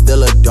 but I'm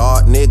still a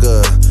dark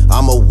nigga.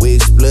 I'm a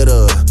wig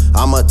splitter,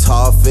 I'm a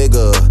tall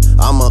figure.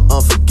 I'm a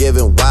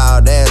unforgiving,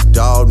 wild ass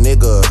dog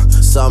nigga.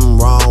 Something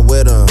wrong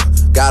with him,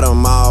 got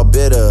him all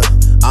bitter.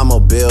 I'm a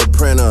bill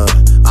printer,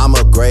 I'm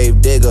a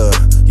grave digger.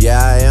 Yeah,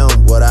 I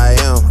am what I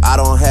am. I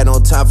don't have no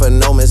time for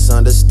no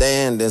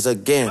misunderstandings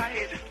again.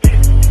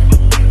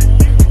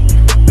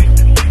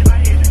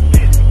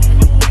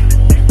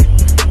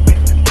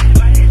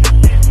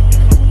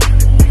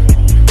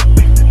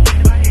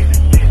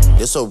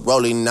 It's a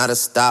rolling, not a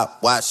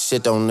stop. Watch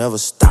shit don't never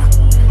stop.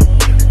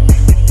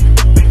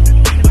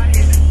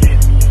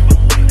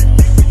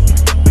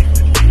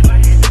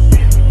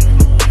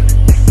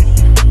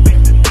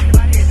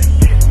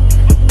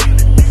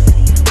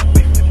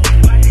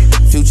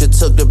 Future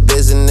took the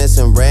business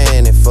and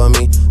ran it for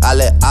me. I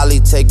let Ollie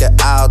take the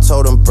aisle,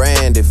 told him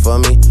brand it for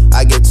me.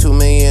 I get 2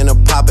 million a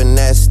pop and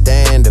that's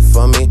standard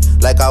for me.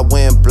 Like I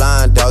went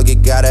blind, dog, you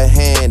gotta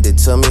hand it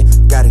to me.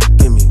 Gotta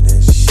give me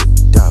that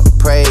shit, dog.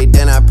 Prayed,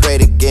 then I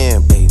prayed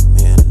again.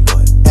 Amen,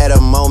 Lord. Had a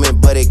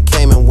moment, but it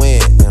came and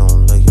went. They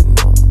don't love you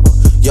no more.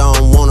 Y'all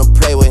don't wanna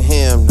play with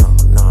him, no,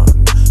 no, no.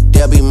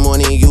 They'll be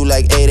mourning you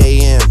like 8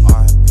 a.m.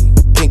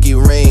 Pinky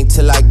ring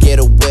till I get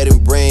a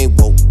wedding ring.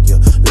 Whoa, yeah.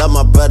 Love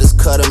my brothers,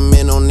 cut them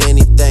in on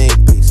anything.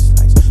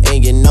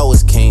 And you know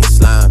it's King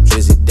Slime,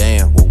 Drizzy,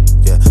 damn. Whoa,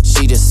 yeah.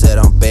 She just said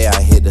I'm bad,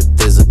 I hit the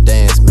thizzle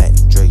dance, Mac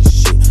Drake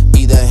shit.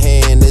 Either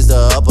hand is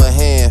the upper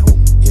hand. Whoa,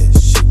 yeah,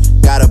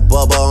 shit. Got a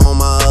bubble on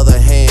my other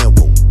hand.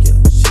 Whoa, yeah,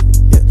 shit,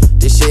 yeah.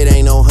 This shit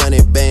ain't no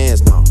 100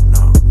 bands, no,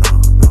 no,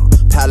 no,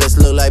 no. Palace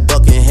look like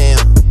Buckingham.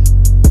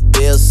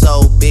 Bill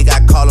so big,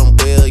 I call him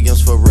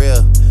Williams for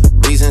real.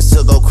 Reasons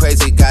to go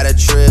crazy, got a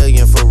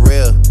trillion for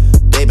real.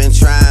 They been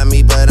trying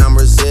me, but I'm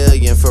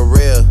resilient for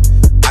real.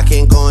 I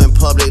can't go in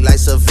public like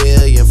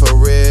civilian for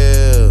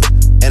real.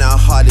 And I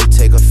hardly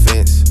take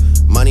offense.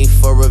 Money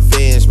for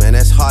revenge, man,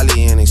 that's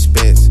hardly an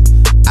expense.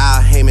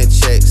 I'll Heyman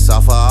checks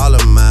off of all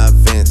of my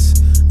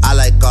events. I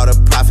like all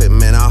the profit,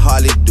 man, I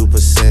hardly do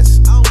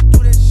percents. I don't do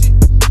that shit.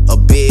 A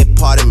big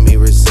part of me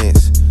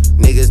resents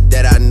niggas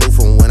that I knew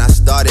from when I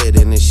started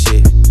in this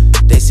shit.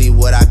 They see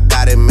what I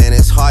got, and man,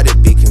 it's hard to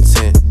be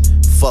content.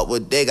 Fuck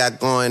what they got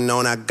going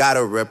on, I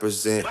gotta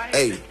represent.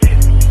 Ayy.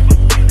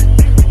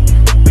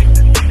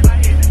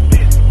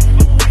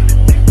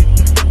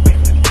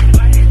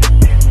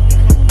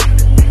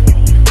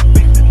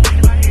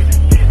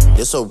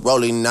 It's a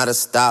rolling, not a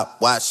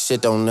stop. Watch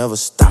shit don't never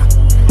stop.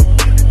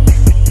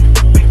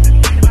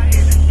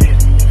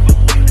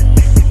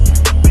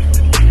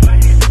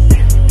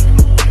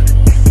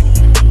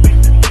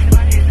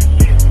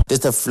 This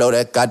the flow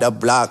that got the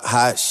block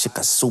hot. Shit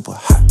got super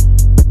hot.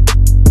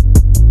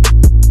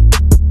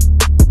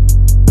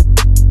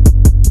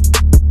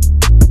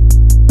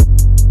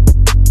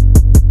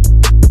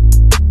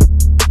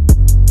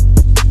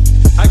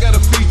 I gotta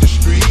feed the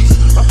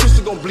streets. My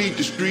pistol gon' bleed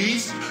the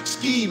streets.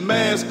 Ski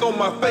mask on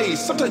my face.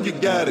 Sometimes you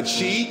gotta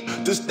cheat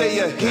to stay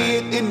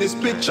ahead in this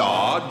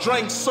picture.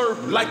 Drink surf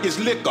like it's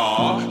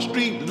liquor.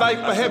 Street life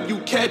I have you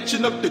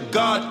catching up to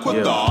God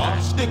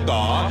quicker.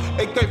 Sticker,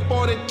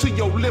 AK-40 to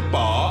your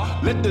lipper.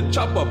 Let the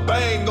chopper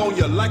bang on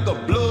you like a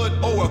blood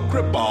or a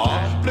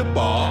cripper.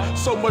 Flipper,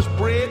 so much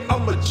bread,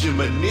 I'm a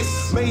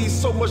gymnast. Made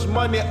so much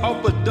money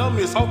off of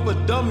dummies, off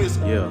of dummies.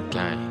 Yeah.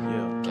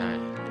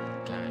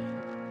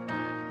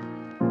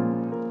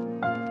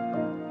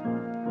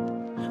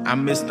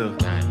 I'm Mr.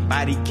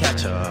 Body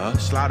Catcher,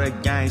 Slaughter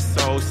Gang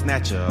Soul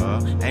Snatcher.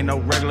 Ain't no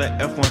regular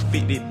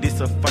F-150, this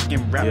a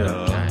fucking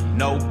rapper.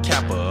 No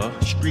capper,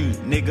 street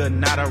nigga,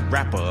 not a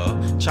rapper.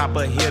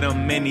 Chopper hit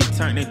him and he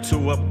turned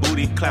into a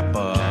booty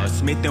clapper.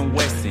 Smith &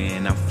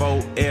 Wesson, I'm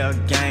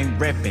 4L gang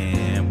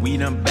reppin'. We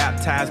done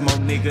baptized more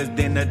niggas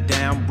than the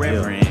damn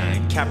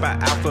reverend.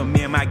 Kappa Alpha,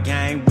 me and my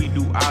gang, we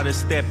do all the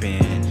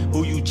steppin'.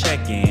 Who you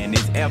checkin'?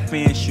 It's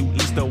FN, shoot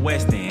east or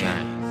west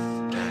end.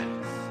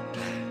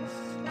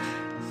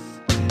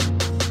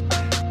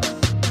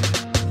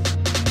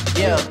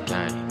 Yeah,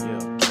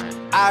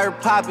 I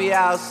heard Poppy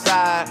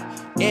outside,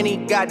 and he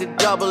got the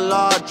double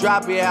R,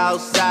 drop it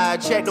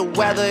outside. Check the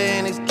weather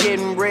and it's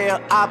getting real,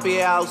 I'll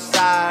be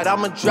outside.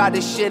 I'ma drop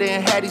this shit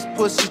and have these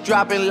pussies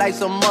dropping like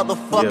some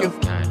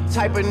motherfucking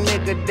type of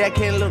nigga that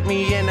can't look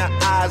me in the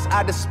eyes.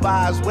 I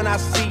despise when I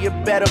see you,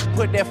 better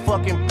put that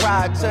fucking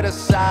pride to the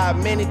side.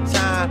 Many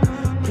times,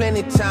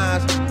 plenty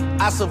times,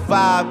 I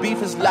survive,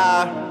 beef is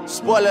live.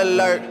 Spoiler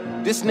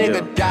alert, this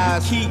nigga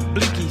dies. Keep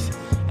blickies.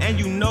 And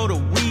you know the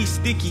weed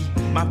sticky,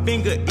 my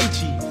finger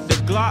itchy.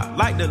 The Glock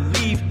like to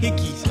leave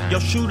hickeys. Your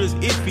shooter's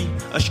iffy,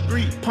 a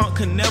street punk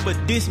can never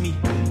diss me.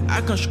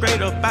 I come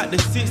straight up out the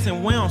six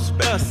and we don't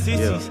spell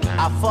sissies.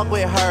 I fuck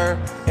with her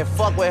and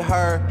fuck with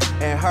her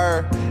and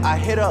her. I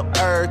hit up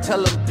her,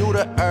 tell him do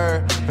the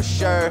for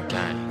sure.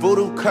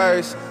 Voodoo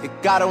curse, it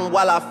got him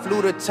while I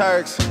flew the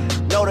Turks.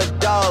 Know the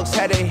dogs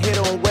had to hit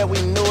him where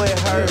we knew it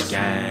hurts.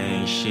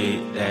 Gang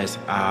shit, that's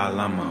all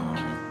I'm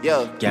on.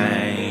 Yeah.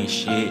 Gang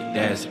shit,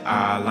 that's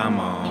all I'm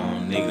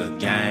on, nigga.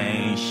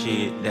 Gang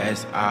shit,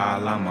 that's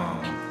all I'm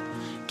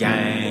on.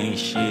 Gang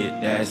shit,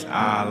 that's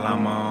all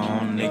I'm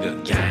on,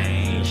 nigga.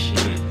 Gang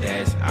shit,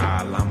 that's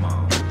all I'm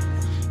on.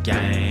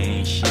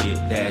 Gang shit,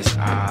 that's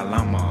all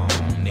I'm on,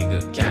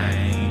 nigga.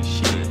 Gang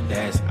shit,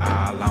 that's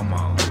all I'm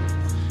on.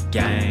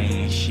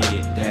 Gang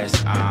shit,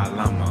 that's all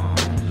I'm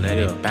on. Let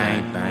it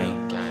bang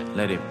bang,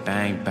 let it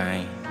bang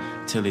bang,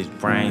 till his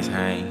brains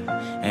hang,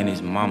 and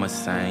his mama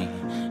sing,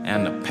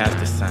 and the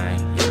pastor sing,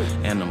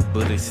 and them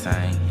Buddhists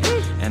sing,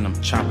 and them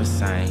choppers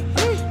sing,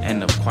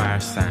 and the choir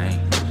sing.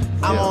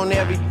 I'm on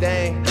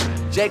everything.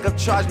 Jacob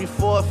charged me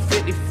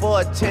 $450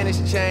 for a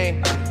tennis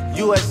chain.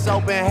 US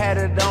Open had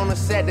it on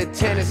us at the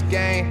tennis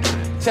game.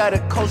 Tell the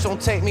coach don't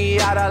take me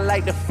out, I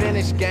like to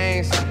finish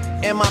games.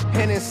 And my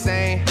pen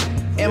insane,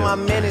 and my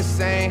men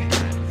insane.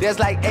 There's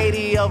like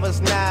 80 of us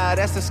now,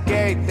 that's a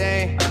scary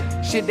thing.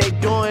 Shit they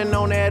doing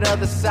on that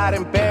other side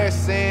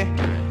embarrassing.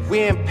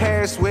 We in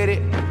Paris with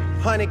it,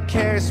 100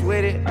 carats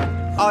with it.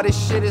 All this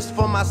shit is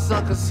for my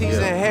son cause he's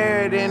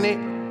inheriting it.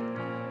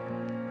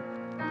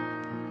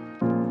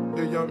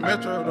 Yeah, young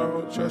Metro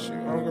don't trust you,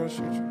 I'm gonna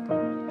shoot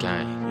you.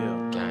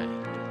 Gang,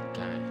 gang,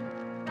 gang.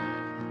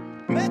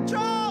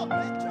 Metro!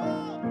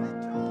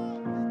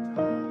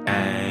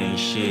 Gang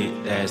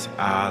shit, that's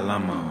all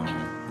I'm on.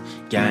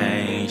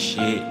 Gang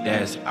shit,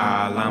 that's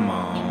all I'm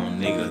on,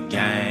 nigga.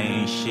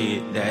 Gang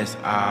shit, that's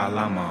all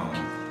I'm on.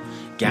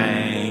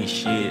 Gang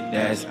shit,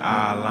 that's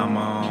all I'm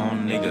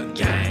on, nigga.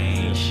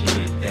 Gang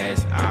shit,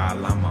 that's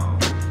all I'm on.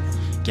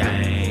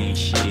 Gang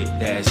shit,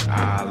 that's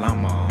all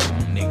I'm on,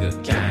 nigga.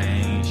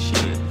 Gang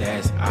shit,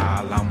 that's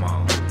all I'm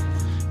on.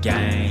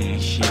 Gang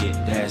shit,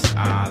 that's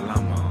all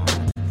I'm on.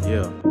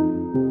 Yeah.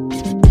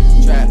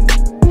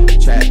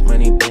 Trap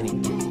money, Benny.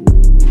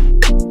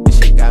 This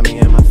shit got me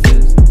in my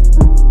feelings.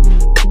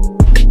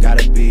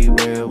 Gotta be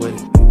real with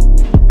it.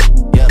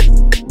 Yeah.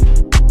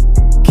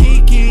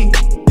 Kiki,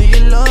 do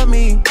you love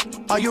me?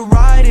 Are you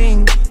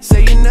riding?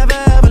 Say you never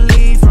ever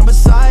leave from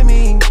beside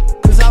me.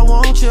 Cause I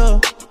want you,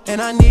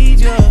 and I need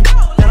you.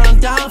 And I'm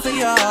down for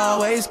you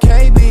always,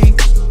 KB.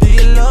 Do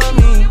you love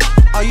me?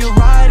 Are you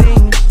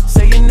riding?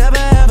 Say you never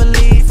ever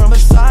leave from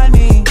beside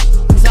me.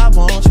 Cause I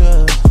want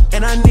you,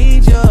 and I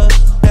need you.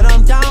 And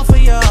I'm down for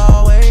you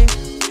always.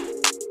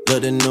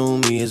 Look, the new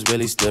me is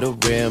really still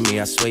the real me.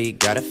 I swear you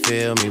gotta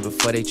feel me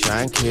before they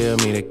try and kill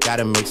me. They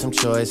gotta make some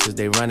choices,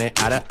 they running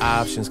out of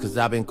options. Cause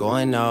I've been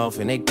going off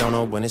and they don't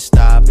know when to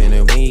stop.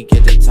 And when you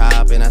get to the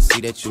top and I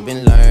see that you've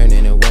been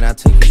learning. And when I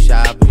take you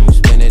shopping, you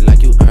spend it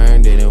like you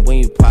earned it. And when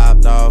you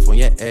popped off on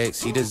your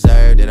ex, he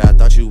deserved it. I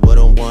thought you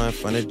would've won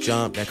from the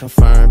jump, that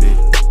confirmed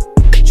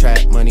it.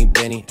 Trap money,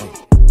 Benny, ay.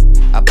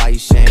 I buy you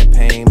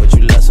champagne, but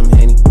you love some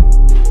Henny.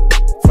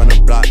 From the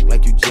block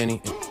like you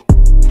Jenny, ay.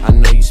 I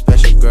know you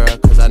special, girl,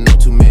 cause I know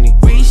too many.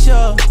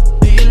 Risha,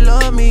 do you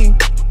love me?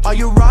 Are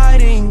you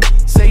riding?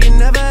 Say you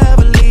never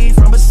ever leave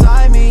from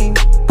beside me.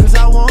 Cause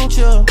I want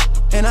you,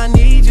 and I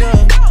need you.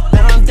 And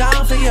I'm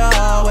down for you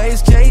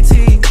always,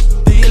 JT.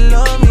 Do you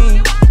love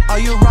me? Are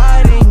you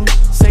riding?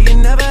 Say you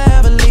never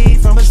ever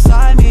leave from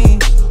beside me.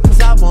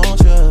 Cause I want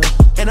you,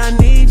 and I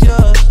need you.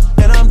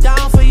 And I'm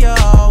down for you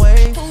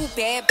always. Two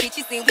bad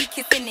bitches and we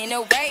kissing in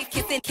a wave.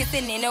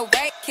 Kissing in a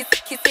wave.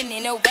 Kissing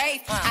in a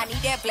wave. I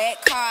need that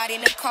black card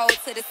and the code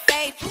to the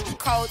safe.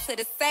 Code to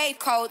the safe.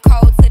 Code to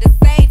the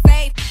safe.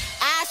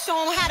 I show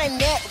them how to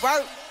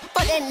network.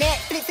 For that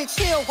Netflix and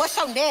chill, what's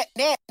your net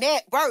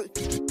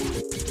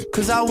worth?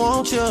 Cause I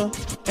want you,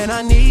 and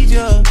I need you.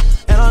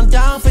 And I'm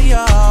down for you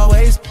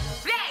always.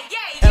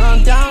 And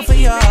I'm down for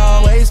you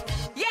always.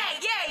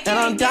 And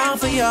I'm down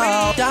for you,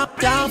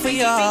 down for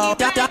you,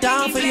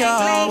 down for you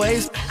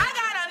always. I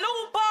got a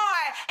new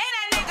boy and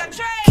that nigga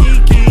Trey.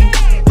 Kiki,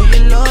 do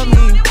you love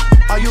me?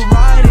 Are you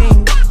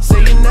riding? Say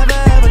you never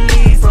ever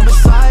leave from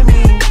beside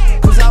me.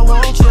 Cause I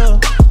want you,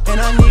 and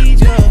I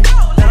need you.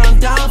 And I'm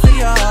down for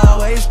you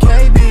always,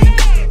 KB.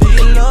 Do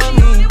you love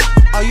me?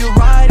 Are you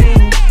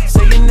riding?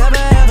 Say you never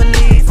ever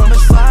leave from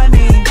beside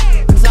me.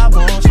 Cause I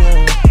want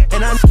you,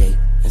 and I skate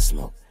and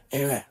smoke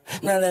and rap.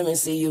 Now let me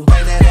see you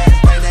bring that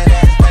ass, bring that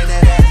ass, bring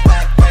that ass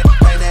back,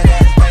 bring that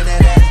ass, bring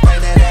that ass,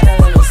 bring that ass. Now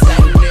let me see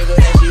you nigga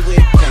that she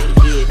with can't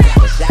hit.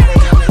 But shot it,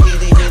 I'ma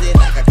hit it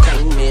like I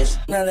can't miss.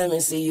 Now let me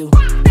see you.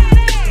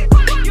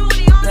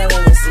 Now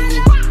let me see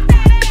you.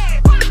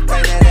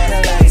 Bring that ass,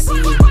 now let me see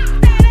you.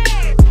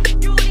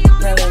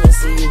 Now let me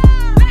see you.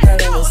 Now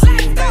let me see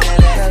you. Bring that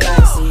ass, now let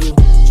me see you.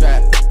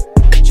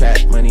 Trap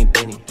money,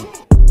 Benny.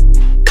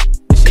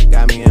 This shit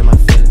got me in my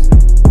feelings.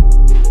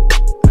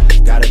 I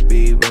just gotta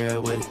be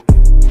real with it.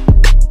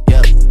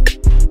 Yeah.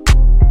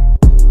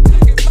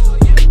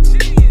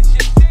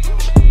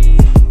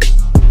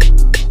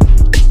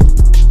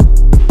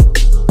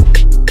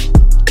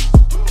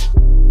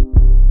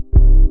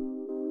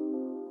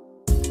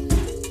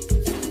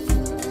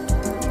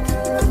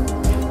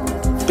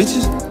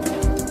 Bitches,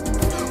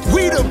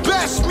 we the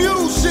best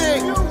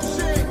music.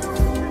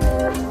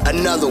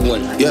 Another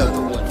one. Yeah.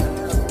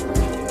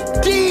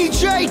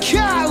 DJ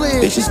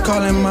Khaled. Bitches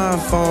calling my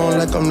phone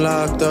like I'm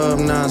locked up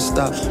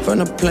non-stop. From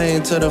the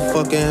plane to the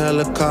fucking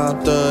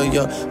helicopter,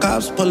 yeah.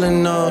 Cops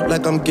pulling up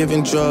like I'm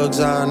giving drugs,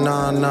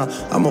 nah.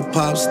 I'm a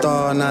pop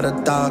star, not a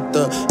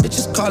doctor.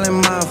 Bitches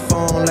calling my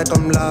phone like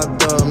I'm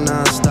locked up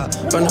non-stop.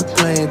 From the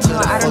plane to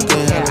the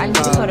fucking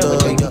helicopter,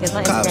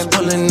 yeah. Cops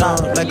pulling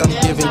up like I'm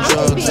giving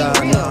drugs,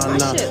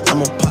 nah.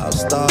 I'm a pop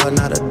star,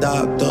 not a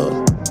doctor.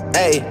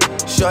 Ayy,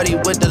 shorty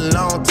with the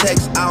long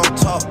text, I don't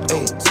talk,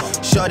 ayy.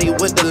 Shorty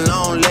with the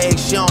long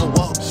legs, she don't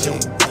walk, ayy.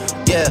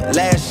 Yeah,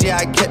 last year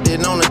I kept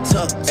it on the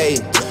tuck,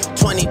 ayy.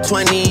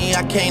 2020,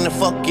 I came to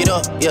fuck it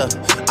up, yeah.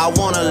 I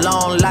want a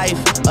long life,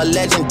 a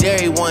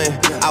legendary one.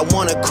 I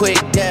want a quick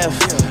death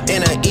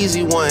and an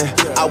easy one.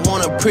 I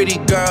want a pretty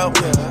girl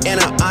and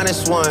an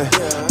honest one.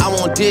 I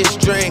want this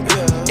drink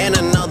and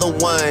another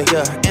one,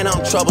 yeah. And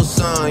I'm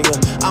troublesome,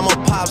 yeah. I'm a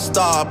pop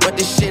star, but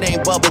this shit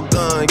ain't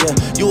bubblegum, yeah.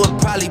 You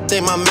would probably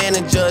think my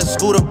manager is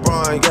Scooter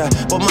Braun, yeah.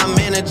 But my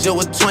manager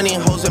with 20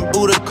 hoes and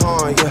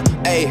Budokan, yeah.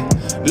 Hey,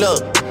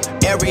 look.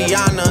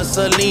 Ariana,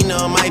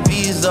 Selena, my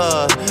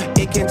visa.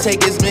 It can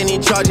take as many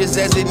charges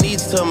as it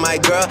needs to, my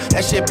girl.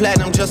 That shit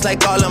platinum just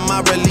like all of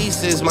my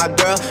releases, my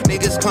girl.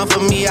 Niggas come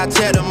for me, I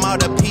tear them all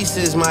to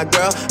pieces, my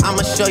girl.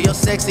 I'ma show your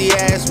sexy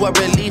ass what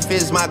relief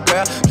is, my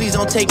girl. Please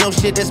don't take no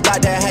shit that's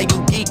about to have you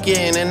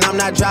geeking. And I'm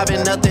not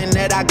driving nothing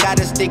that I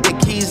gotta stick the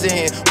keys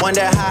in.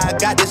 Wonder how I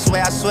got this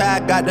way, I swear I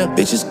got the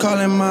bitches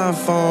calling my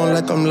phone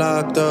like I'm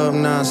locked up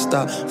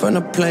non-stop. From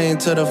the plane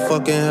to the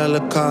fucking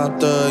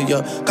helicopter,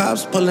 yeah.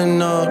 Cops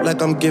pulling up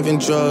like I'm giving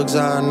drugs,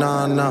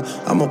 nah.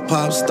 I'm a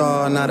pop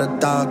star, not a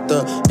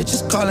doctor.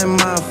 Bitches calling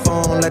my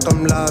phone like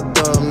I'm locked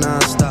up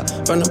non-stop.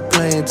 From the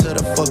plane to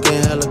the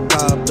fucking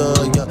helicopter,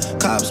 yeah.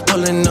 Cops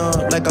pulling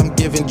up like I'm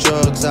giving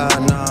drugs,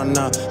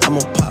 nah. I'm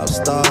a pop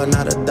star,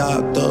 not a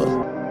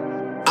doctor.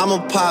 I'm a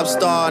pop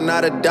star,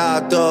 not a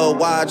doctor.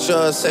 Watch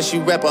her, said she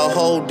rep a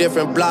whole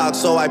different block,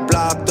 so I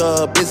blocked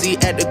her. Busy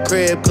at the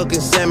crib, cooking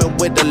salmon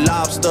with the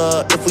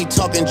lobster. If we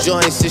talking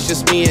joints, it's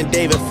just me and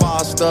David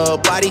Foster.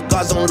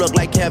 Bodyguards don't look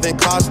like Kevin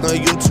Costner,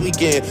 you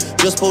tweaking.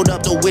 Just pulled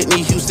up to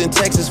Whitney, Houston,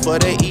 Texas for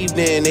the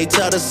evening. They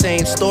tell the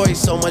same story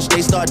so much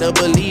they start to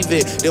believe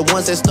it. The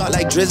ones that start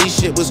like Drizzy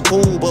shit was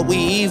cool, but we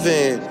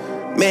even.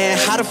 Man,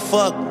 how the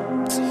fuck?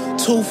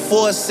 2,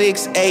 4,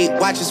 6, 8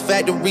 watches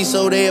factory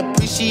so they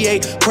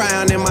appreciate.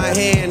 Crown in my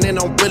hand and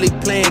I'm really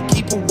playing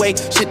keep away.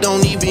 Shit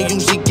don't even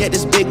usually get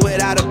this big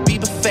without a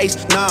Bieber face.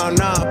 Nah,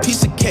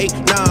 piece of cake.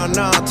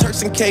 Nah,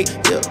 Turks and cake.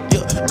 Yeah.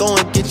 Go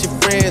and get your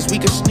friends, we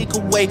can sneak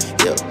away.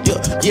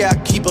 Yeah, I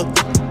keep her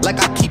like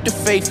I keep the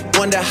faith.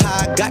 Wonder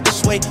how I got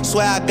this way.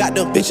 Swear I got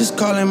the bitches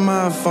calling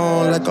my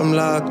phone like I'm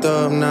locked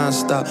up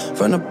non-stop.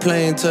 From the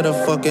plane to the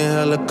fucking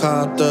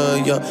helicopter,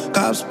 yeah.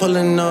 Cops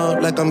pulling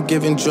up like I'm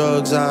giving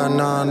drugs, nah.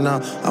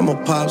 I'm a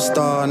pop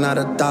star, not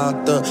a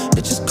doctor.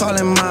 Bitches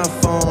calling my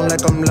phone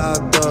like I'm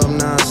locked up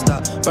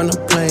non-stop. From the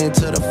plane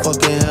to the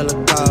fucking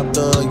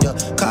helicopter,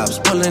 yeah. Cops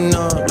pulling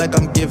up like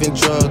I'm giving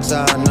drugs,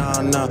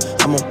 nah.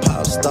 I'm a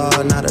pop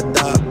star, not a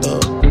doctor.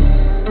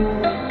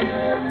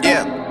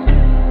 Yeah.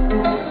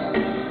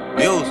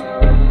 Views.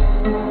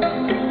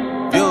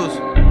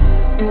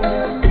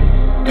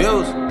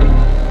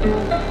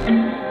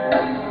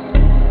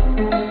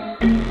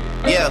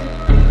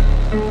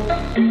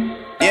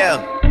 Yeah.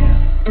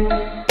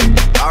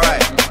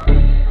 Alright.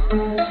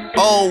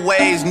 Old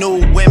ways, new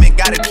women,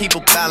 gotta keep a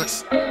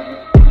balance.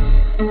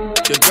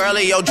 The girl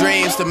of your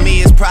dreams to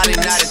me is probably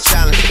not a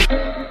challenge.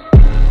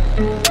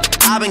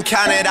 I've been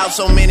counted out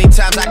so many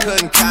times I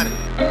couldn't count it.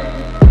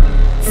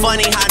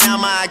 Funny how now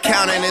my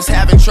accountant is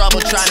having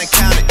trouble trying to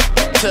count it.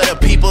 To the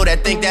people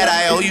that think that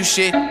I owe you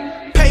shit,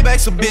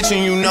 payback's a bitch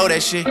and you know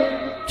that shit.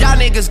 Y'all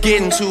niggas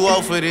getting too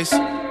old for this.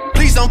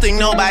 Please don't think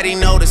nobody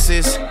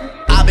notices.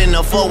 I've been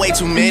up for way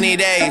too many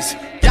days.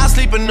 Y'all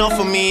sleep enough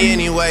for me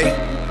anyway.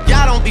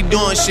 Y'all don't be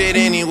doing shit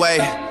anyway.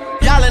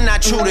 Y'all are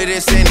not true to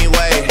this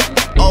anyway.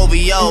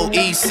 OVO,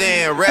 East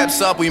End,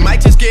 reps up. We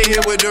might just get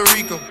here with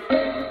Dorico.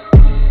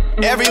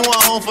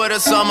 Everyone home for the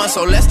summer,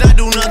 so let's not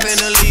do nothing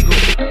illegal.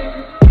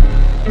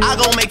 I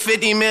gon' make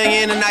 50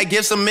 million and I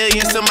give some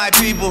millions to my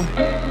people.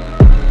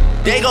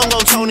 They gon' go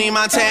Tony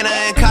Montana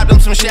and cop them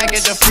some Shaq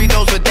at the free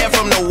throws, but they're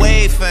from the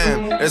wave,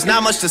 fam. There's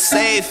not much to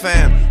say,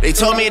 fam. They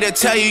told me to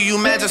tell you you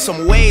measure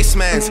some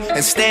wastemans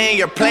and stay in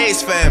your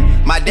place,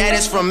 fam. My dad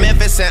is from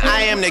Memphis and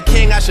I am the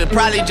king. I should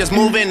probably just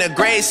move into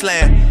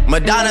Graceland.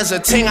 Madonna's a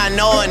ting I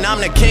know and I'm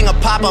the king of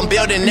pop. I'm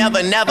building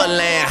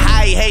Neverland.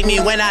 How he hate me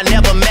when I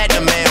never met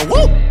the man.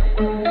 Woo!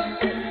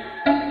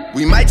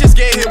 We might just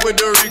get hit with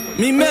Dorico.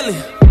 Me Millie,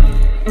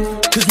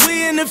 cause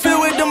we in the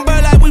field with them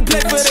bird like we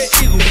play for the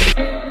Eagles.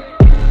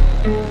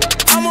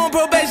 I'm on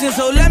probation,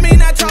 so let me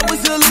not talk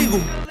what's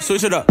illegal.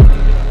 Switch it up.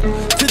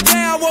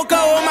 Today I woke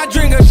up with my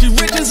drinker, she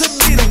rich as a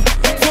beetle.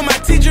 For my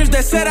teachers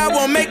that said I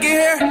won't make it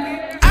here,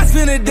 I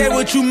spent a day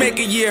what you make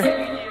a year.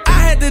 I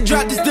had to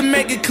drop this to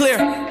make it clear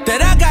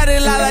that I got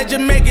it lot like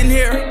Jamaican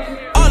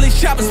here. All these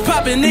choppers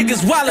popping,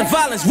 niggas wildin'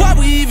 violence. Why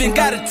we even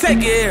gotta take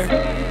it here?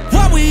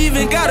 Why we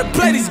even gotta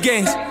play these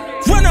games?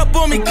 Run up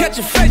on me, catch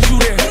a face, you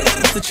there.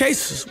 The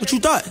Chasers, what you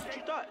thought?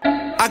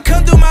 I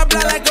come through my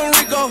block like I'm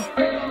Rico.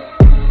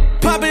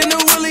 Poppin' the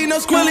willy, no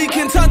squilly,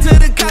 can talk to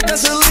the cop,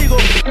 that's illegal.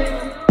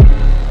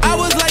 I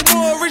was like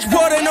more rich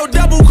porter, no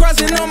double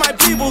crossing on my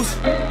peoples.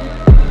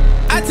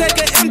 I take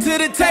an M to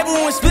the table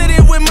and split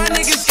it with my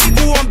niggas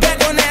equal. I'm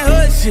back on that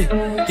hood shit.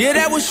 Yeah,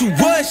 that was you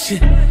was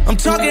shit. I'm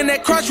talking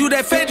that cross you,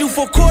 that fed you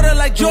for quarter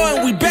like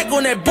Jordan. We back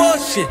on that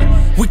bullshit.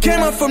 We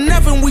came up from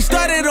nothing, we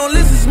started on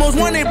lists most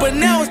wanted, but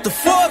now it's the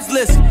Forbes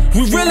list.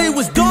 We really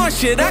was doing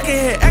shit. I can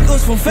hear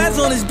echoes from feds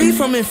on this beat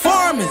from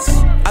informants.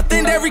 I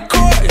think they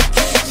recorded.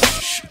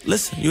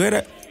 Listen, you hear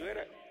that?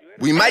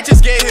 We might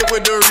just get hit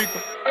with the Rico.